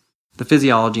the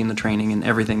physiology and the training and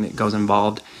everything that is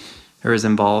involved.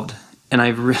 And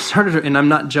I started, and I'm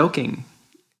not joking,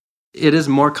 it is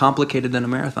more complicated than a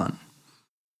marathon.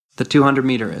 The 200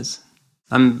 meter is.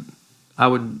 I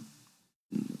would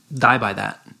die by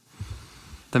that.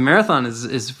 The marathon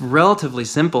is relatively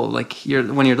simple. Like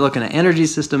when you're looking at energy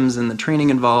systems and the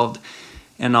training involved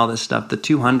and all this stuff, the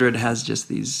 200 has just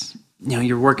these,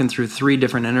 you're working through 3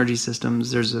 different energy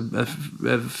systems. There's a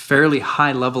fairly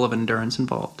high level of endurance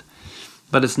involved.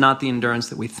 But it's not the endurance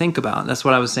that we think about. That's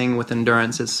what I was saying with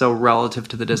endurance. It's so relative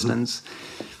to the distance.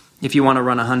 Mm-hmm. If you want to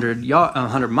run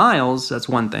 100 miles, that's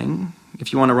one thing.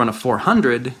 If you want to run a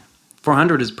 400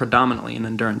 is predominantly an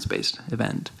endurance-based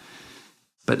event.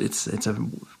 But it's a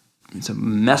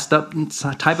messed up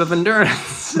type of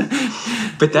endurance.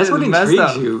 But that's what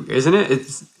intrigues you, isn't it?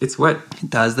 It's what it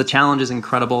does. The challenge is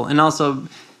incredible, and also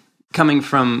coming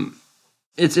from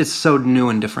it's so new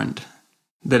and different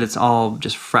that it's all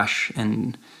just fresh,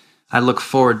 and I look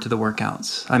forward to the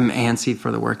workouts. I'm antsy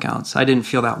for the workouts. I didn't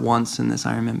feel that once in this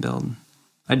Ironman build.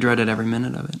 I dreaded every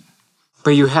minute of it.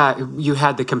 But you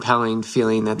had the compelling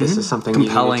feeling that this is something you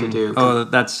needed to do. Oh,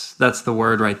 that's the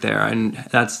word right there, and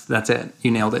that's it. You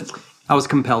nailed it. I was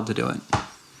compelled to do it.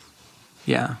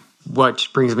 Yeah.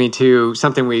 Which brings me to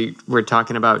something we were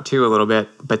talking about too a little bit,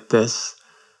 but this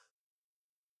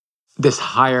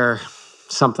higher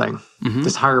something,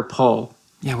 this higher pull.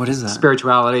 Yeah, what is that?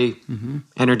 Spirituality,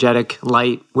 energetic,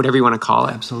 light, whatever you want to call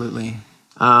it. Absolutely.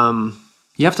 You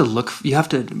have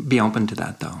to be open to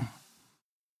that, though,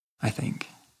 I think.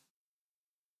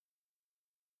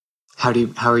 How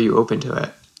are you open to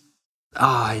it?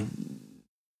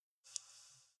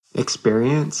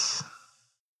 Experience?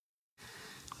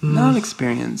 Not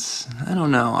experience. I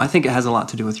don't know. I think it has a lot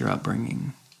to do with your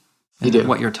upbringing. and You do.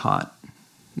 what you're taught.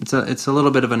 It's a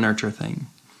little bit of a nurture thing.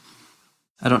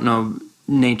 I don't know,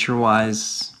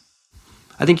 nature-wise.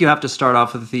 I think you have to start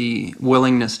off with the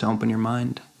willingness to open your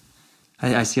mind.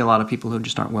 I see a lot of people who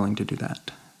just aren't willing to do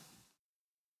that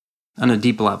on a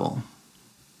deep level.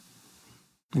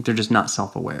 Like they're just not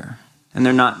self-aware. And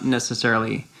they're not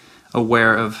necessarily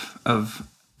aware of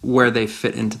where they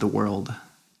fit into the world,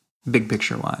 big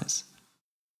picture-wise,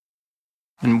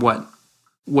 and what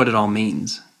it all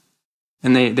means.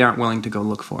 And they aren't willing to go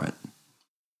look for it.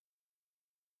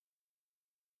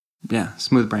 Yeah,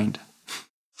 smooth-brained.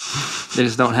 They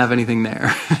just don't have anything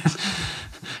there.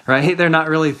 Right? They're not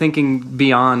really thinking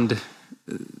beyond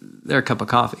their cup of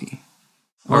coffee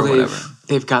or whatever.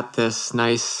 They've got this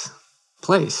nice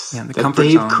place the that comfort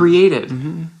they've zone. created.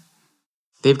 Mm-hmm.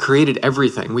 They've created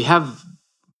everything. We have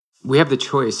the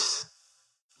choice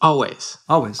always.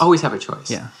 Always have a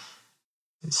choice. Yeah.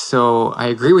 So I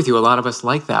agree with you. A lot of us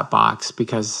like that box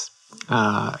because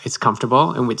it's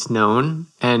comfortable and it's known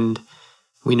and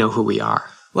we know who we are.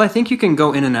 Well, I think you can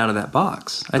go in and out of that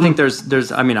box. I think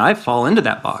I fall into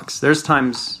that box. There's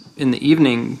times in the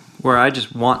evening where I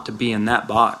just want to be in that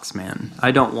box, man.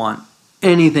 I don't want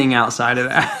anything outside of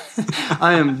that.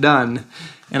 I am done.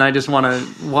 And I just want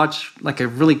to watch like a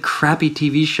really crappy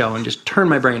TV show and just turn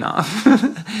my brain off.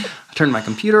 Turn my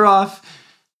computer off.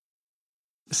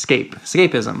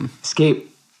 Escapism.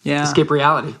 Yeah. Escape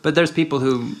reality. But there's people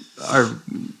who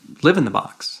live in the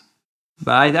box.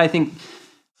 But I think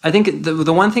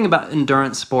the one thing about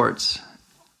endurance sports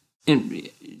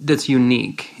that's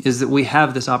unique is that we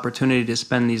have this opportunity to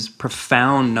spend these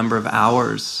profound number of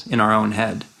hours in our own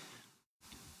head.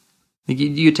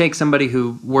 You take somebody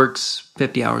who works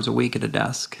 50 hours a week at a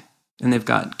desk and they've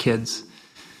got kids.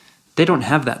 They don't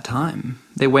have that time.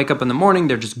 They wake up in the morning,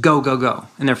 they're just go, go, go.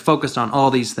 And they're focused on all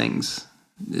these things,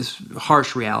 this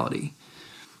harsh reality.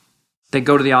 They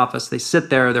go to the office, they sit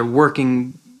there, they're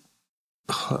working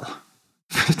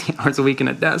 50 hours a week in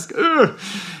a desk.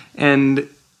 And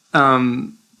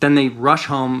then they rush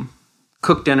home,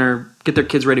 cook dinner, get their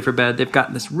kids ready for bed. They've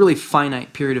got this really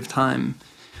finite period of time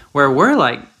where we're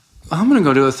like, I'm going to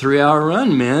go do a 3-hour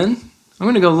run, man. I'm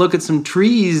going to go look at some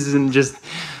trees and just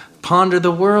ponder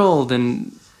the world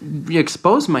and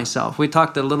expose myself. We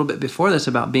talked a little bit before this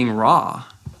about being raw.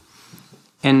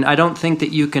 And I don't think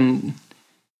that you can...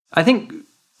 I think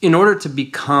in order to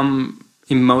become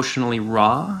emotionally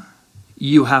raw,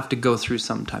 you have to go through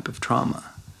some type of trauma,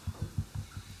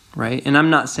 right? And I'm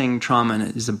not saying trauma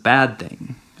is a bad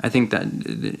thing. I think that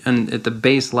at the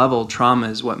base level, trauma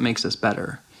is what makes us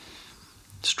better.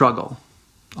 Struggle,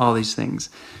 all these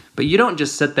things. But you don't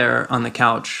just sit there on the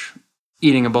couch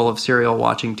eating a bowl of cereal,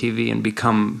 watching TV, and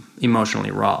become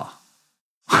emotionally raw.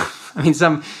 I mean,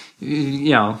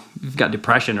 you've got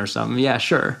depression or something, yeah,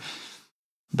 sure.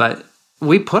 But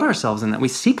we put ourselves in that. We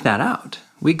seek that out.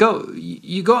 You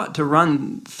go out to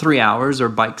run 3 hours or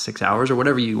bike 6 hours or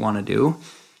whatever you want to do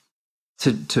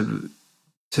to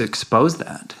expose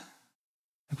that.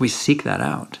 We seek that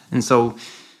out. And so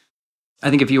I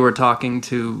think if you were talking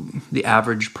to the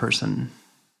average person,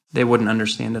 they wouldn't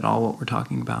understand at all what we're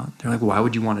talking about. They're like, why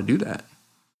would you want to do that?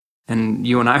 And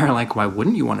you and I are like, why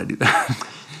wouldn't you want to do that?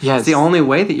 Yes. It's the only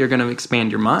way that you're going to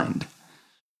expand your mind.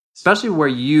 Especially where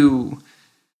the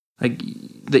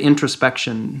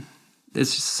introspection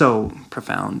is so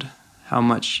profound. How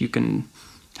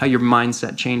your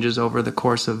mindset changes over the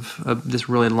course of this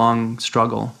really long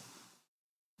struggle.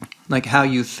 Like how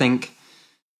you think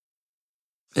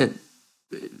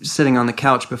sitting on the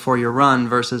couch before your run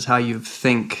versus how you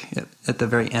think at the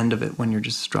very end of it when you're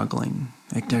just struggling.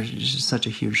 Like there's just such a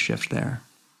huge shift there.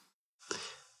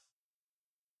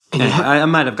 And I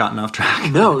might have gotten off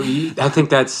track. No, I think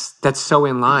that's so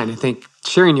in line. I think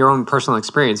sharing your own personal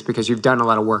experience because you've done a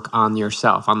lot of work on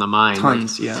yourself, on the mind.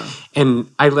 Tons, yeah.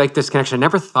 And I like this connection. I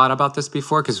never thought about this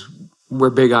before because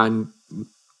we're big on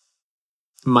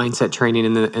mindset training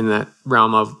in the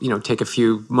realm of, take a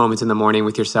few moments in the morning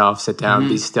with yourself, sit down,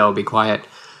 be still, be quiet,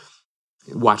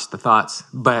 watch the thoughts.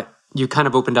 But you kind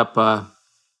of opened up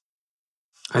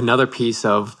another piece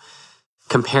of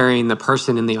comparing the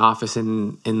person in the office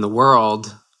in the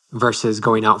world versus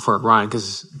going out for a run.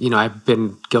 Because, I've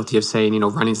been guilty of saying,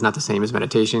 running's not the same as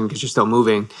meditation because you're still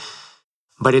moving.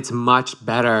 But it's much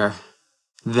better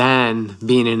than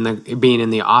being in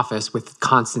the office with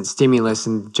constant stimulus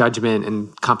and judgment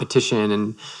and competition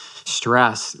and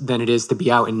stress than it is to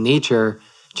be out in nature,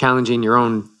 challenging your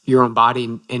own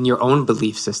body and your own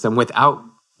belief system without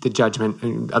the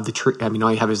judgment of the tree. I mean,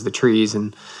 all you have is the trees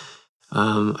and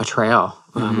a trail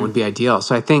would be ideal.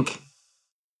 So I think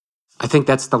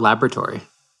that's the laboratory.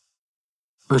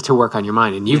 to work on your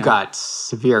mind. And you've got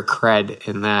severe cred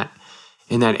in that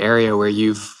area where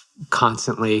you've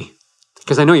constantly,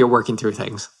 because I know you're working through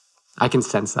things. I can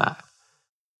sense that.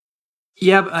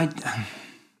 Yeah, but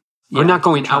We're not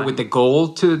going out with the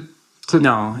goal to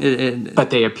no, but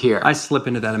they appear. I slip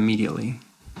into that immediately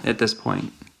at this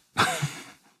point.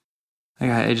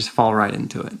 I just fall right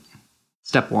into it.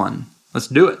 Step one, let's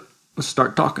do it. Let's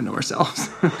start talking to ourselves.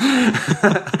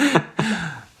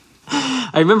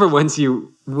 I remember once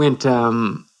you went,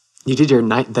 you did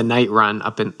the night run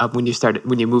up when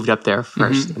you moved up there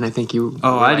first, and I think you.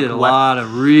 Oh, I did a lot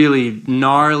of really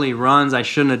gnarly runs I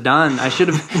shouldn't have done.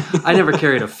 I never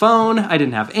carried a phone. I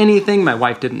didn't have anything. My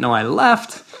wife didn't know I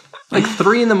left. Like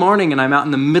 3 a.m, and I'm out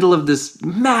in the middle of this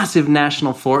massive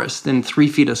national forest in 3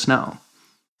 feet of snow.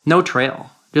 No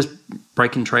trail, just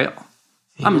breaking trail.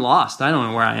 I'm lost. I don't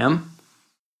know where I am.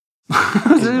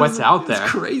 What's out there?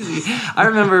 It's crazy. I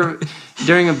remember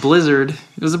during a blizzard,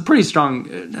 it was a pretty strong,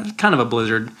 kind of a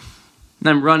blizzard, and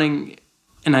I'm running,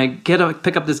 and I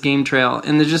pick up this game trail,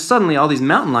 and there's just suddenly all these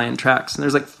mountain lion tracks, and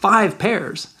there's like 5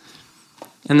 pairs,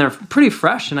 and they're pretty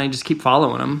fresh, and I just keep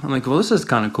following them. I'm like, well, this is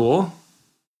kind of cool.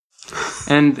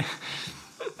 And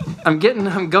I'm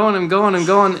going,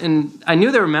 and I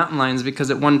knew there were mountain lions because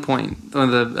at one point,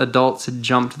 one of the adults had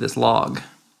jumped this log,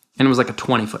 and it was like a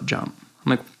 20-foot jump. I'm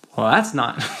like, well,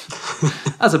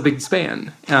 that's a big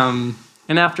span. And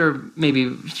after maybe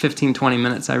 15, 20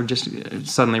 minutes, I just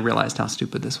suddenly realized how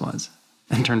stupid this was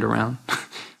and turned around.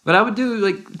 But I would do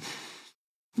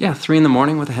 3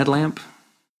 a.m. with a headlamp.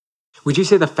 Would you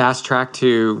say the fast track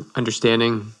to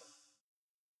understanding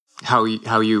how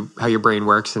your brain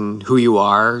works and who you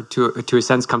are to a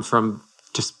sense comes from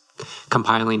just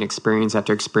compiling experience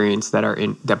after experience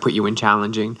that put you in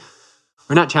challenging,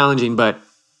 or not challenging, but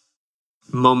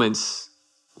moments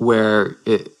where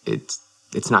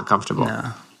it's not comfortable?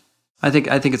 No, I think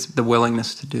it's the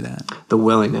willingness to do that. The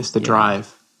willingness, the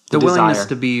drive, the willingness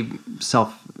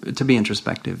desire. to be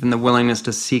introspective, and the willingness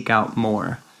to seek out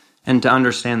more, and to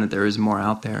understand that there is more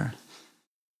out there.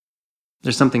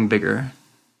 There's something bigger.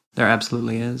 There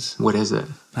absolutely is. What is it?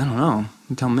 I don't know.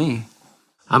 You tell me.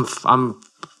 I'm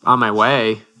on my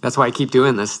way. That's why I keep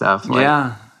doing this stuff.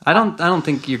 Yeah, I don't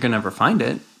think you're gonna ever find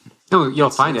it. No, you'll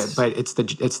find it, but it's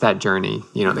that journey.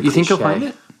 You think you'll find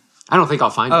it? I don't think I'll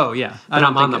find it. Oh yeah, but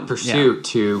I'm on the pursuit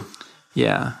to.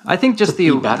 Yeah, I think just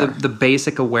the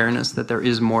basic awareness that there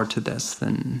is more to this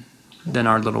than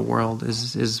our little world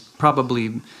is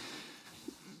probably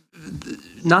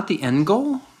not the end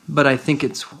goal, but I think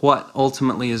it's what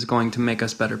ultimately is going to make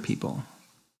us better people.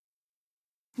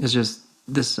 It's just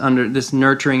this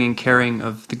nurturing and caring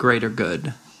of the greater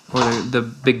good, or the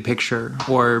big picture,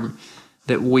 or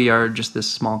that we are just this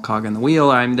small cog in the wheel.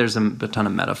 There's a ton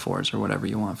of metaphors or whatever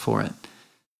you want for it.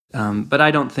 But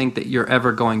I don't think that you're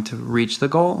ever going to reach the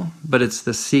goal, but it's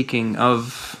the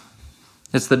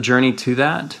it's the journey to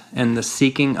that and the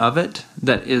seeking of it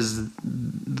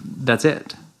that's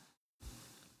it.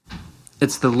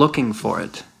 It's the looking for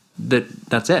it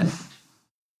that's it.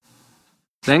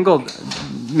 The end goal,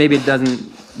 maybe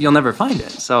you'll never find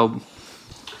it. So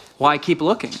why keep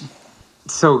looking?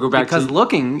 So go back because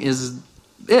looking is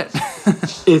it.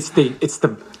 It's the thing.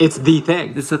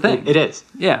 It's the thing. It is.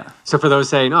 Yeah. So for those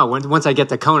saying, "Oh, once I get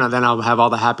to Kona, then I'll have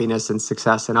all the happiness and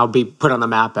success, and I'll be put on the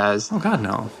map as." Oh God,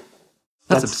 no.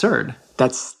 That's absurd.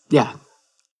 It's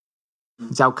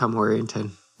outcome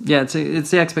oriented. Yeah,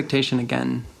 it's the expectation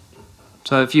again.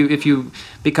 So if you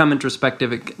become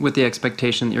introspective with the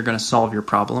expectation that you're going to solve your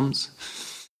problems,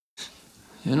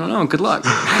 I don't know. Good luck.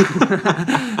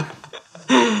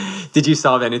 Did you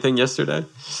solve anything yesterday?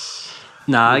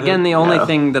 Nah, again, the only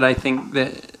thing that I think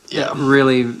that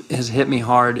really has hit me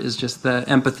hard is just the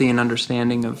empathy and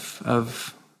understanding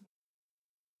of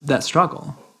that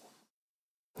struggle.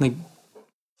 Like,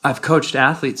 I've coached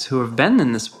athletes who have been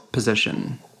in this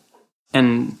position,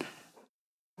 and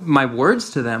my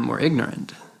words to them were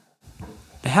ignorant.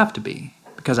 They have to be,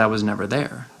 because I was never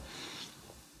there.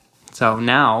 So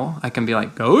now I can be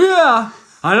like, oh yeah,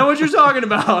 I know what you're talking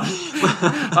about.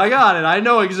 I got it. I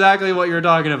know exactly what you're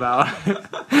talking about.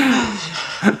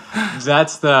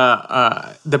 That's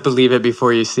the believe it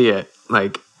before you see it.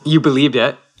 Like, you believed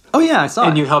it. Oh yeah, I saw it.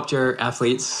 And you helped your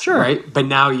athletes, sure, right? But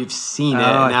now you've seen it,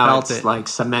 and now it's like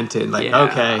cemented. Like,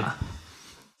 okay,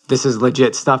 this is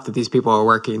legit stuff that these people are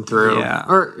working through. Yeah.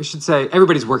 Or I should say,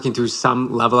 everybody's working through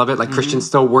some level of it. Like, Christian's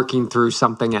still working through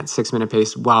something at 6-minute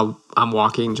pace while I'm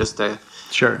walking just to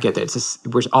get there. It's just,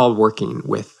 we're all working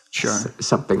with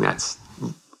something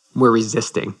we're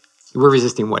resisting. We're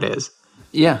resisting what is.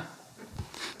 Yeah.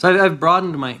 So I've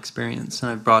broadened my experience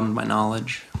and I've broadened my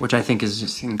knowledge, which I think is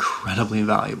just incredibly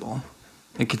valuable.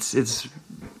 Like it's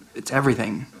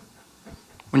everything.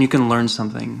 When you can learn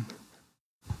something,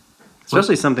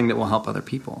 especially something that will help other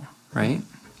people, right?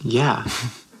 Yeah.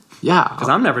 Yeah. Because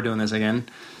I'm never doing this again.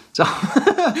 So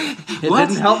it What?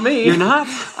 didn't help me. You're not?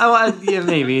 Yeah,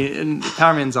 maybe. And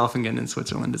Powerman's Zollfingen in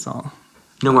Switzerland is all.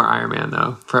 No more Ironman,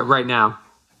 though, for right now.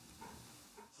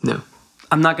 No.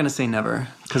 I'm not going to say never,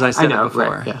 because I said it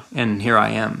before. Right, yeah. And here I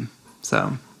am.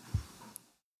 So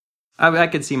I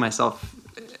could see myself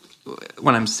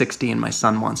when I'm 60 and my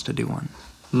son wants to do one.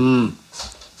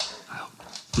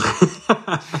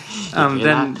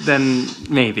 Then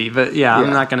maybe. But yeah, I'm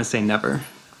not going to say never.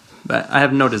 But I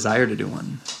have no desire to do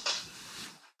one.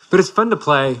 But it's fun to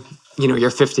play. You know, you're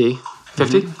 50.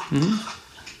 50?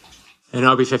 Mm-hmm. And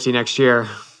I'll be 50 next year.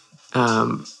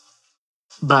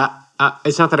 But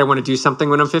it's not that I want to do something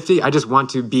when I'm 50. I just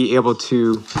want to be able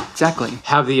to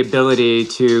have the ability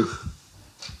to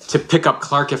pick up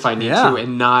Clark if I need to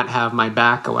and not have my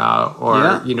back go out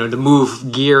or, you know, to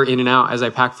move gear in and out as I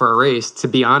pack for a race, to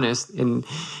be honest. And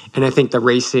I think the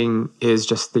racing is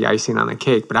just the icing on the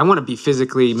cake. But I want to be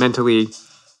physically, mentally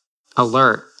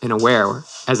alert and aware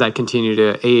as I continue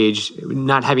to age,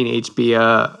 not having age be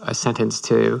a sentence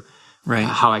to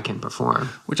how I can perform.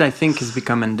 Which I think has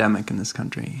become endemic in this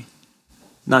country.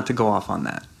 Not to go off on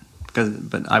that,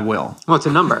 but I will. Well, it's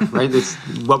a number, right? It's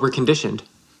what we're conditioned.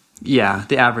 Yeah,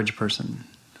 the average person.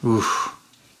 Oof.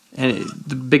 And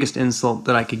the biggest insult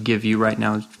that I could give you right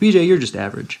now is, BJ, you're just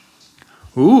average.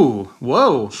 Ooh,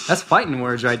 whoa, that's fighting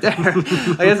words right there.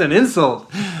 Like, that's an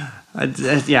insult.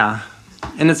 Yeah.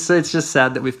 And it's just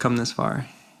sad that we've come this far.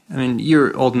 I mean,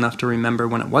 you're old enough to remember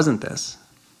when it wasn't this.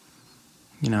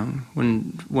 You know,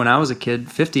 when I was a kid,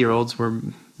 50-year-olds were,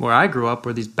 where I grew up,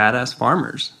 were these badass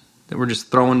farmers that were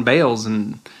just throwing bales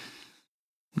and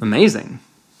amazing.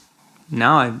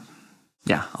 Now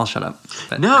I'll shut up.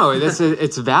 But. No,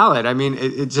 it's valid. I mean,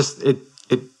 it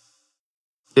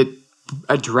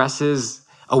addresses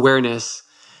awareness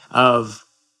of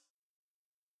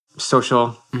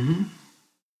social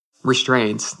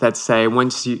restraints that say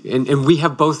once you and we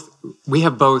have both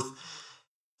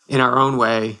in our own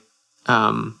way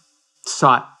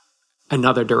sought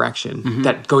another direction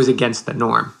that goes against the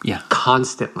norm. Yeah,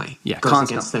 constantly. Yeah, goes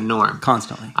against the norm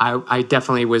constantly. I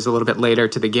definitely was a little bit later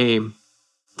to the game.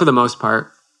 For the most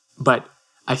part, but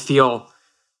I feel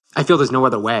there's no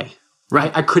other way.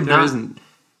 Right. I could not. Isn't.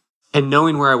 And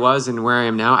knowing where I was and where I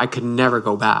am now, I could never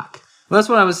go back. Well, that's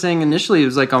what I was saying initially. It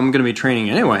was like, I'm going to be training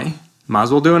anyway. Might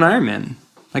as well do an Ironman.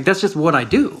 Like, that's just what I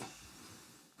do.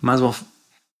 Might as well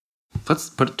let's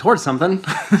put it towards something.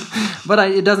 But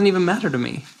it doesn't even matter to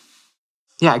me.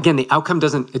 Yeah, again, the outcome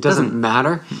doesn't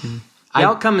matter. Mm-hmm. The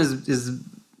outcome is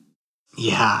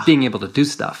being able to do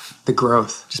stuff. The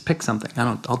growth. Just pick something.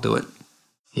 I'll do it.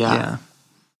 Yeah.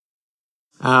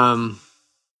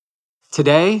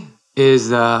 Today is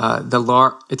the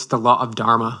law. It's the law of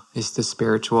Dharma. It's the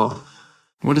spiritual.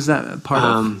 What is that part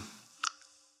of?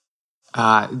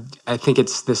 I think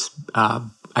it's this.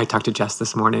 I talked to Jess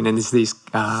this morning, and it's these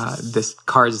this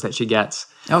cards that she gets.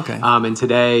 Okay. And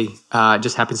today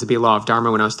just happens to be law of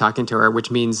Dharma when I was talking to her, which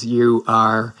means you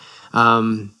are.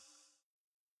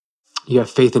 You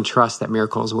have faith and trust that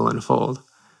miracles will unfold.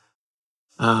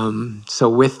 So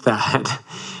with that,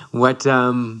 what's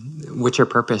your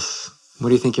purpose? What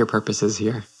do you think your purpose is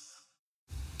here?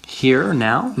 Here,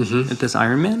 now? At this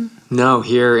Ironman? No,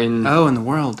 here in... Oh, in the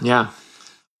world. Yeah.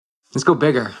 Let's go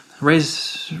bigger.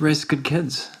 Raise good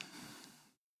kids.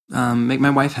 Make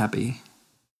my wife happy.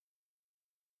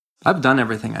 I've done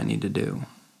everything I need to do.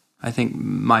 I think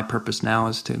my purpose now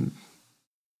is to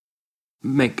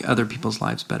make other people's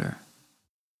lives better.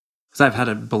 Because I've had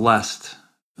a blessed,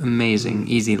 amazing,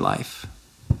 easy life.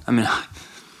 I mean,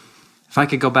 if I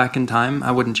could go back in time,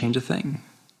 I wouldn't change a thing.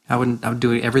 I would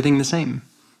do everything the same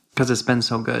because it's been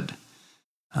so good.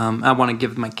 I want to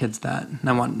give my kids that. And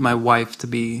I want my wife to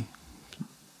be,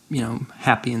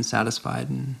 happy and satisfied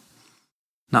and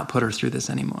not put her through this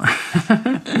anymore.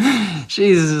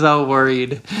 She's so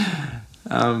worried.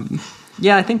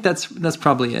 I think that's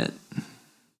probably it.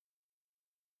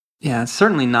 Yeah, it's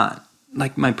certainly not.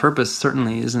 Like, my purpose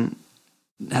certainly hasn't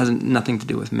nothing to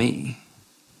do with me.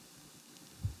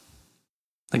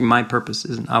 Like, my purpose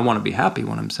isn't, I want to be happy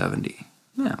when I'm 70.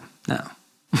 No.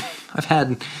 I've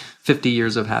had 50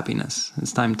 years of happiness.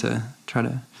 It's time to try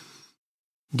to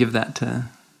give that to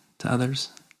others.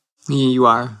 You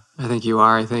are. I think you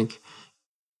are. I think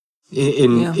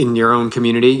in your own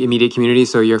community, immediate community,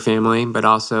 so your family, but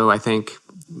also I think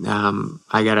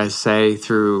I gotta say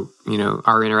through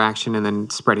our interaction and then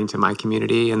spreading to my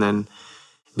community and then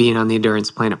being on the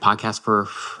Endurance Planet podcast for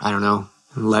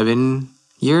 11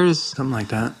 years, something like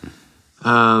that.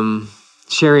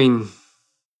 sharing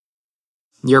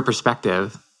your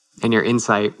perspective and your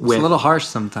insight with. It's a little harsh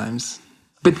sometimes.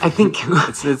 But I think,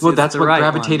 it's that's what right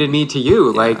gravitated one. me to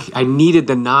you. Yeah. Like, I needed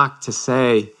the knock to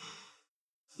say,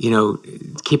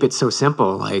 keep it so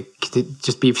simple. Like, to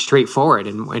just be straightforward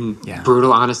and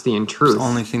brutal honesty and truth. It's the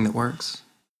only thing that works.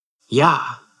 Yeah.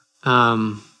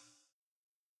 So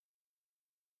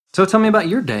tell me about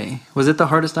your day. Was it the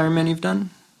hardest Ironman you've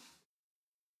done?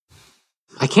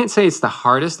 I can't say it's the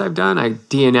hardest I've done. I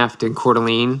DNF'd in Coeur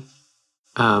d'Alene.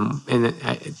 And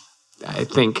I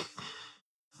think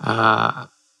I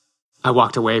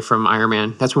walked away from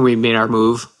Ironman. That's when we made our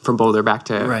move from Boulder back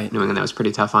to New England. That was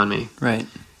pretty tough on me. Right.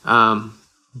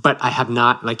 But I have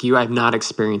not, like you, I've not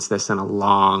experienced this in a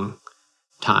long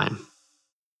time.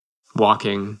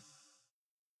 Walking,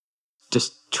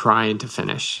 just trying to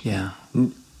finish. Yeah.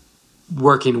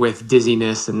 Working with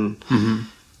dizziness and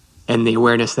the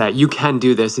awareness that you can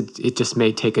do this. It just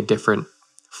may take a different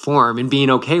form, and being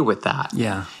okay with that.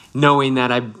 Yeah. Knowing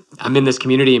that I'm in this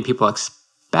community and people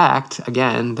expect,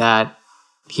 again, that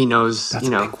he knows, That's a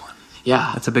big one.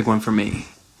 Yeah. That's a big one for me.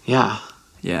 Yeah.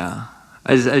 Yeah.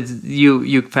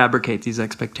 You fabricate these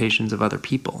expectations of other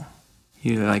people.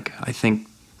 I think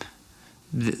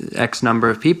the X number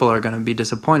of people are going to be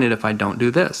disappointed if I don't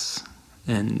do this.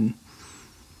 And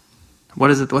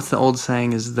what's the old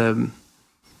saying is the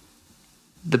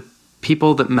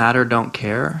people that matter don't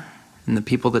care, and the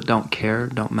people that don't care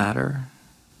don't matter,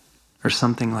 or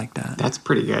something like that. That's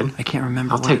pretty good. I can't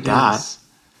remember. I'll take that.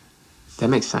 That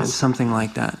makes sense. It's something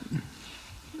like that.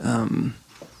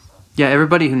 Yeah,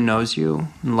 everybody who knows you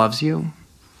and loves you,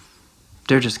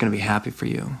 they're just going to be happy for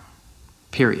you.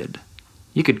 Period.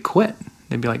 You could quit.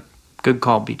 They'd be like, "Good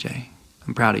call, BJ.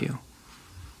 I'm proud of you."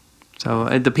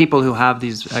 So the people who have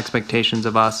these expectations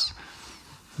of us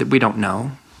that we don't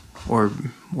know, or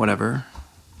whatever,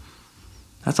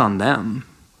 that's on them.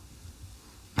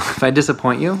 If I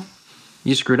disappoint you,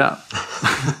 you screwed up.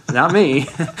 Not me.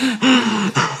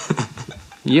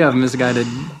 You have misguided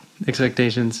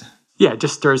expectations. Yeah, it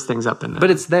just stirs things up in there. But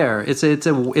it's there. It's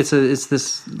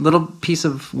this little piece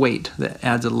of weight that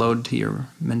adds a load to your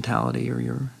mentality, or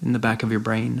in the back of your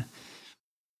brain.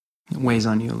 It weighs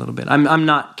on you a little bit. I'm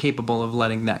not capable of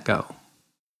letting that go.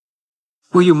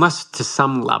 Well, you must to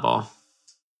some level,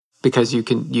 because you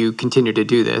continue to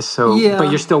do this. So, yeah. But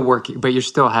you're still working. But you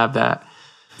still have that.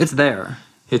 It's there.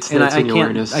 It's in your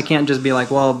awareness. I can't just be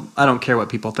like, well, I don't care what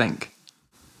people think.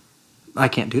 I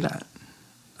can't do that.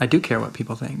 I do care what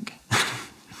people think.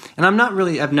 And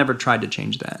I've never tried to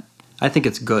change that. I think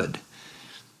it's good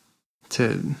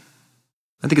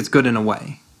I think it's good in a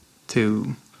way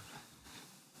to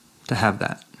have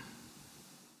that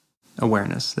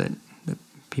awareness that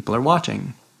people are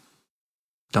watching.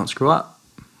 Don't screw up.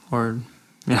 Or,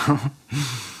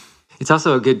 It's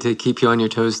also good to keep you on your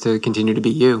toes to continue to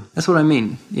be you. That's what I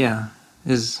mean. Yeah.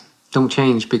 Don't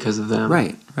change because of them.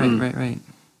 Right.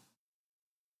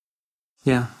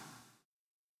 Yeah.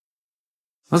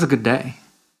 It was a good day.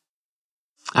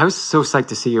 I was so psyched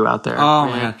to see you out there. Oh,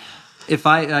 my God. If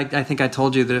I think I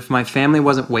told you that if my family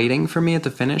wasn't waiting for me at the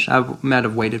finish, I might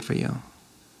have waited for you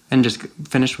and just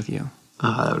finished with you.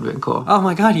 Oh, that would have been cool. Oh,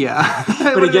 my God, yeah.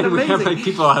 But again, we have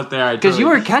people out there. Because you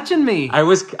were catching me. I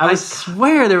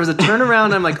swear there was a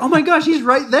turnaround. I'm like, oh, my gosh, he's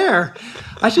right there.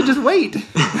 I should just wait.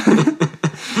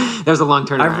 That was a long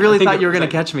turnaround. I really thought you were going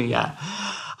to catch me. Yeah.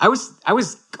 I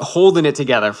was holding it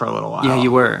together for a little while. Yeah,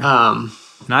 you were.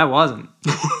 And I wasn't.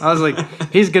 I was like,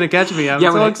 he's going to catch me. I'm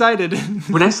so excited.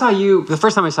 When I saw you, the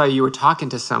first time I saw you, you were talking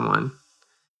to someone.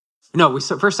 No, we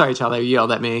first saw each other, you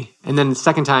yelled at me. And then the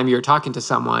second time you were talking to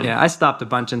someone. Yeah, I stopped a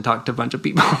bunch and talked to a bunch of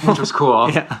people. Which was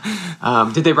cool. Yeah.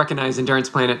 Did they recognize Endurance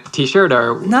Planet t-shirt?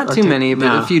 Not too many,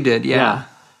 but a few did, yeah.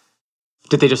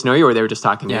 Did they just know you, or they were just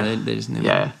talking to you? Yeah, they just knew me.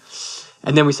 Yeah.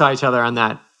 And then we saw each other on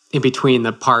that, in between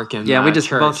the park and we just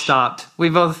church. both stopped.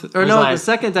 The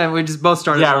second time we just both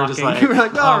started walking. We're just like, we were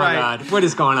like, all right. My God, what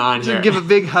is going on here? Give a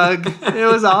big hug. It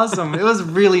was awesome. It was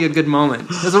really a good moment.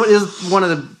 It was one of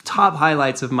the top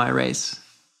highlights of my race.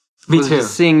 Me too.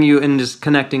 Just seeing you and just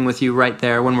connecting with you right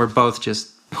there when we're both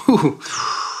just,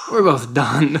 we're both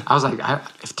done. I was like,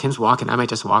 if Tim's walking, I might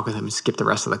just walk with him and skip the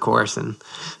rest of the course, and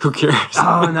who cares?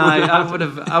 Oh no,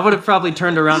 I would have probably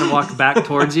turned around and walked back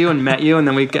towards you and met you, and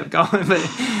then we kept going. But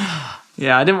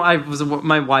yeah,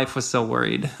 my wife was so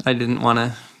worried. I didn't want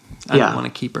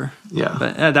to keep her. Yeah,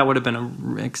 but that would have been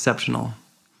an exceptional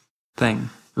thing.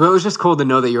 Well, it was just cool to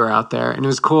know that you were out there, and it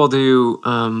was cool to do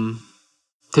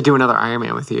another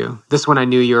Ironman with you. This one I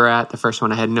knew you were at. The first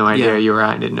one I had no idea you were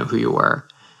at. I didn't know who you were.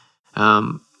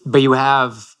 But you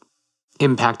have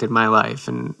impacted my life,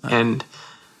 and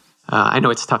I know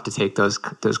it's tough to take those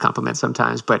compliments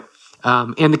sometimes, but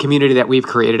and the community that we've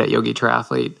created at Yogi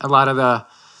Triathlete, a lot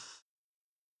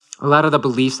of the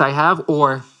beliefs I have,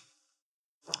 or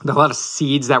a lot of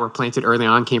seeds that were planted early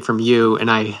on, came from you.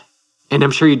 And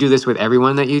I'm sure you do this with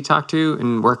everyone that you talk to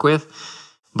and work with,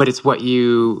 but it's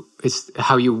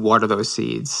how you water those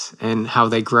seeds and how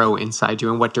they grow inside you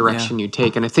and what direction you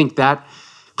take. And I think that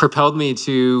propelled me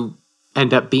to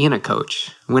end up being a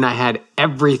coach when I had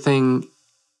everything,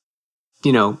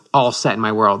 all set in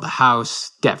my world: the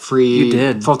house,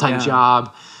 debt-free, full-time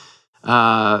job,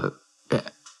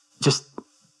 just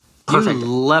perfect. You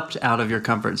leapt out of your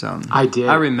comfort zone. I did.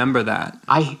 I remember that.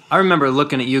 I remember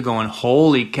looking at you going,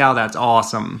 holy cow, that's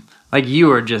awesome. Like, you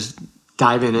were just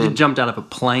diving in. You jumped out of a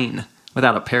plane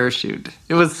without a parachute.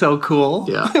 It was so cool.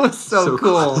 Yeah. It was so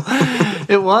cool.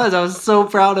 It was. I was so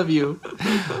proud of you.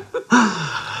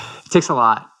 It takes a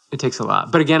lot.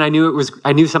 But again, I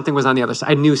knew something was on the other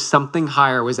side. I knew something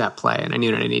higher was at play, and I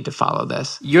knew that I need to follow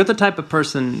this. You're the type of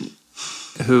person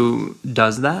who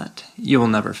does that. You will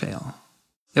never fail.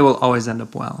 It will always end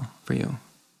up well for you.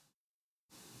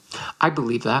 I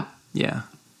believe that. Yeah.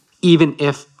 Even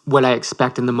if what I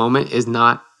expect in the moment is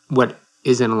not what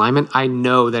is in alignment, I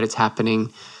know that it's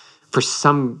happening for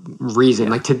some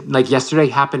reason. Yeah. Like yesterday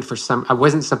happened for some. I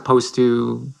wasn't supposed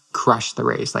to crush the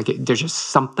race. There's just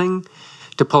something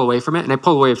to pull away from it, and I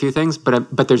pull away a few things,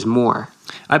 but there's more.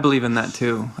 I believe in that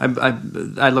too.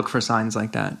 I look for signs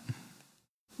like that,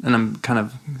 and I'm kind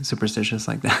of superstitious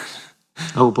like that.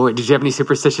 Oh boy, did you have any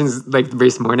superstitions like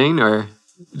race morning or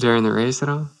during the race at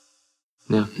all?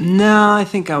 No, I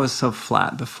think I was so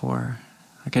flat before.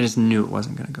 Like, I just knew it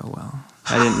wasn't going to go well.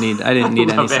 I didn't need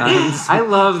any signs. I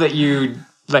love that you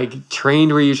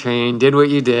trained where you trained, did what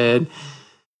you did,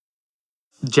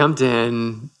 jumped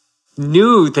in,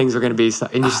 knew things were going to be,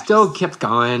 and you still kept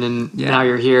going. And now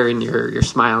you're here and you're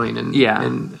smiling and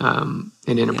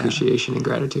in appreciation and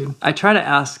gratitude.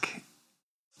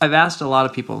 I've asked a lot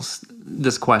of people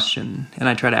this question, and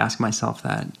I try to ask myself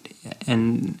that.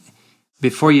 And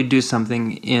before you do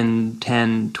something in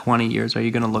 10, 20 years, are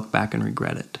you going to look back and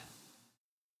regret it?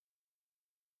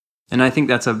 And I think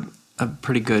that's a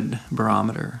pretty good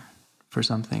barometer for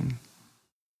something.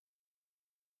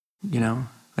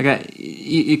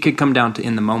 It could come down to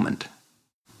in the moment.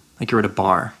 Like, you're at a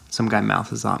bar, some guy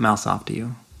mouths off to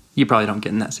you. You probably don't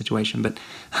get in that situation, but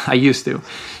I used to.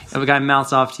 If a guy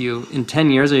mouths off to you, in 10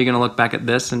 years, are you going to look back at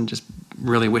this and just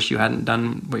really wish you hadn't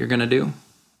done what you're going to do?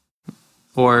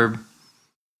 Or,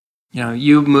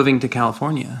 you moving to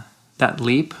California, that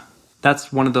leap,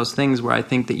 that's one of those things where I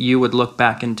think that you would look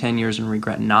back in 10 years and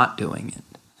regret not doing it.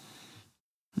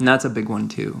 And that's a big one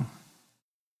too.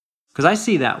 Because I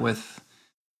see that with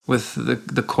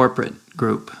the corporate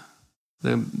group.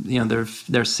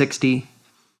 They're 60.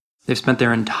 They've spent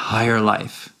their entire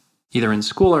life either in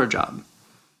school or a job,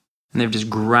 and they've just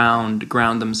ground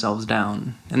themselves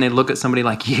down. And they look at somebody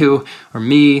like you or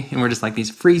me, and we're just like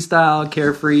these freestyle,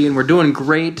 carefree, and we're doing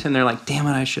great. And they're like, "Damn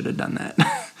it, I should have done that."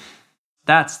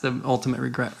 That's the ultimate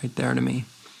regret right there to me.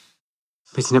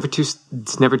 It's never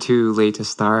too late to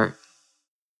start.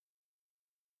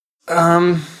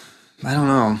 I don't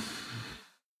know.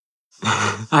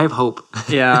 I have hope.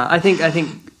 Yeah, I think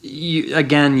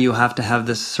you have to have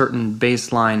this certain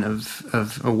baseline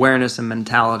of awareness and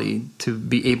mentality to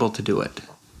be able to do it.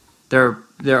 There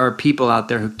are people out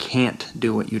there who can't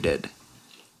do what you did.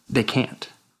 They can't.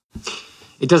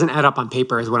 It doesn't add up on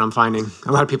paper, is what I'm finding.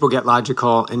 A lot of people get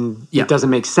logical, and it doesn't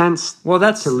make sense. Well,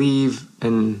 that's to leave,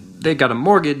 and they got a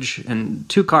mortgage and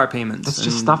 2 car payments. That's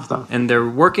just stuff, though. And they're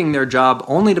working their job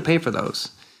only to pay for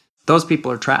those. Those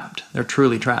people are trapped. They're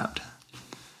truly trapped.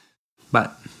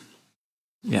 But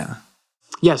yeah.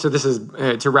 So this is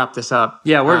to wrap this up.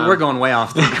 Yeah, we're going way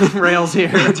off the rails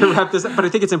here. To wrap this up, but I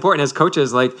think it's important as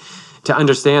coaches, to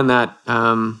understand that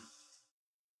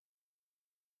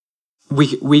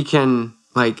we can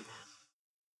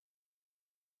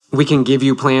give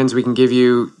you plans, we can give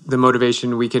you the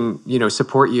motivation, we can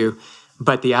support you,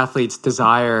 but the athlete's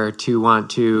desire to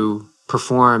want to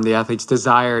perform, the athlete's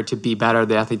desire to be better,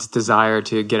 the athlete's desire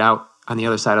to get out on the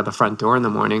other side of the front door in the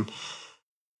morning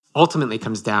ultimately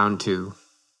comes down to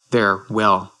their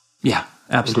will. Yeah,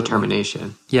 absolutely. And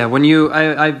determination. Yeah, when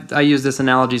I use this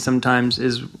analogy sometimes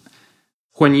is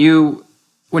when your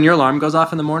alarm goes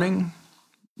off in the morning,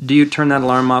 do you turn that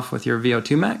alarm off with your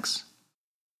VO2 max?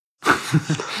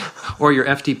 Or your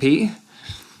FTP?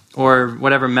 Or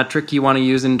whatever metric you want to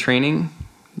use in training?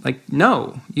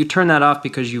 No, you turn that off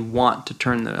because you want to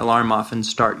turn the alarm off and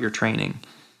start your training.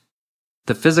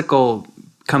 The physical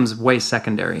comes way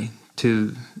secondary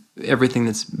to everything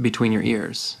that's between your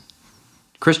ears.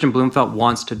 Christian Blumfeld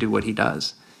wants to do what he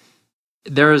does.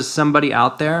 There is somebody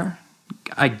out there,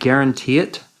 I guarantee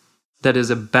it, that is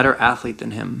a better athlete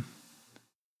than him,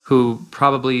 who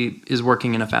probably is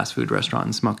working in a fast food restaurant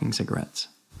and smoking cigarettes.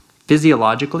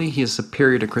 Physiologically, he is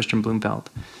superior to Christian Blumfeld.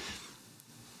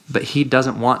 But he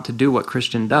doesn't want to do what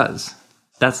Christian does.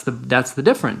 That's the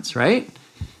difference, right?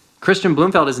 Christian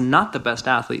Blumfeld is not the best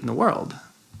athlete in the world.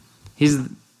 He's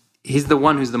the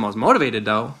one who's the most motivated,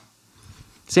 though.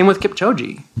 Same with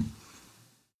Kipchoge.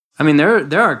 I mean,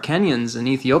 there are Kenyans and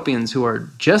Ethiopians who are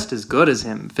just as good as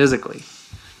him physically,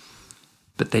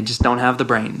 but they just don't have the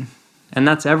brain, and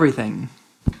that's everything.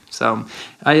 So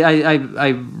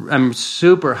I'm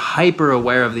super hyper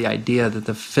aware of the idea that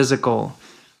the physical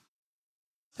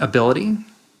ability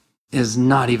is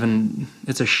not even,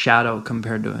 it's a shadow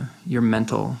compared to your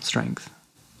mental strength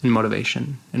and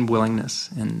motivation and willingness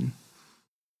and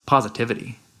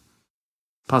positivity.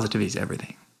 Positivity is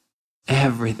everything.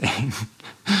 Everything.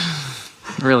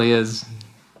 It really is.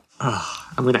 Oh,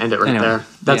 I'm going to end it right there.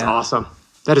 That's awesome.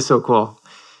 That is so cool.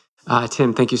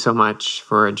 Tim, thank you so much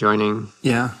for joining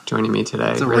me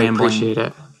today. It's really rambling. Appreciate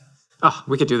it. Oh,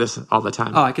 we could do this all the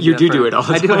time. Oh, I could. You do it all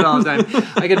the time. I do it all the time.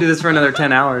 I could do this for another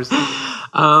 10 hours.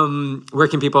 Where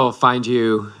can people find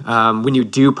you when you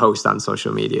do post on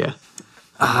social media?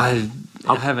 I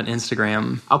have an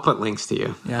Instagram. I'll put links to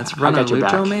you. Yeah, it's Runner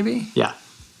Lucho, maybe? Yeah.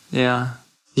 Yeah.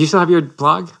 Do you still have your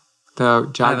blog, the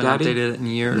Jog I haven't Daddy? updated it in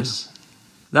years. Yeah.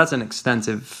 That's an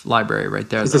extensive library right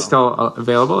there. Is it still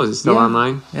available? Is it still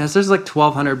online? Yeah, so there's like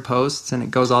 1,200 posts, and it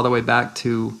goes all the way back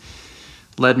to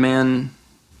Leadman,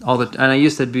 and I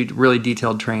used to be really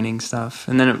detailed training stuff,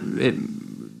 and then it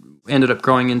ended up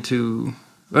growing into,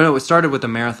 it started with a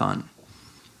marathon,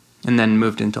 and then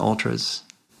moved into ultras,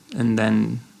 and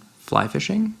then fly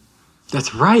fishing.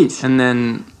 That's right. And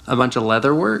then a bunch of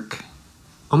leather work.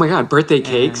 Oh my God, birthday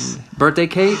cakes.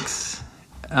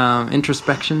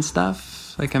 Introspection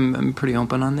stuff. Like I'm pretty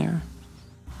open on there.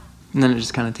 And then it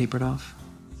just kind of tapered off.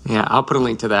 Yeah, I'll put a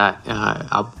link to that.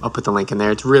 I'll put the link in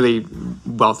there. It's really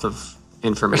wealth of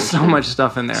information. There's so much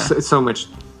stuff in there. So much.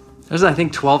 There's, I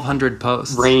think, 1,200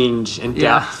 posts. Range and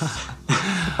depth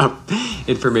of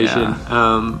information.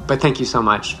 Yeah. But thank you so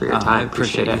much for your time. I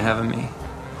appreciate you having me.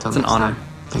 It's an honor.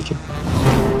 Thank you.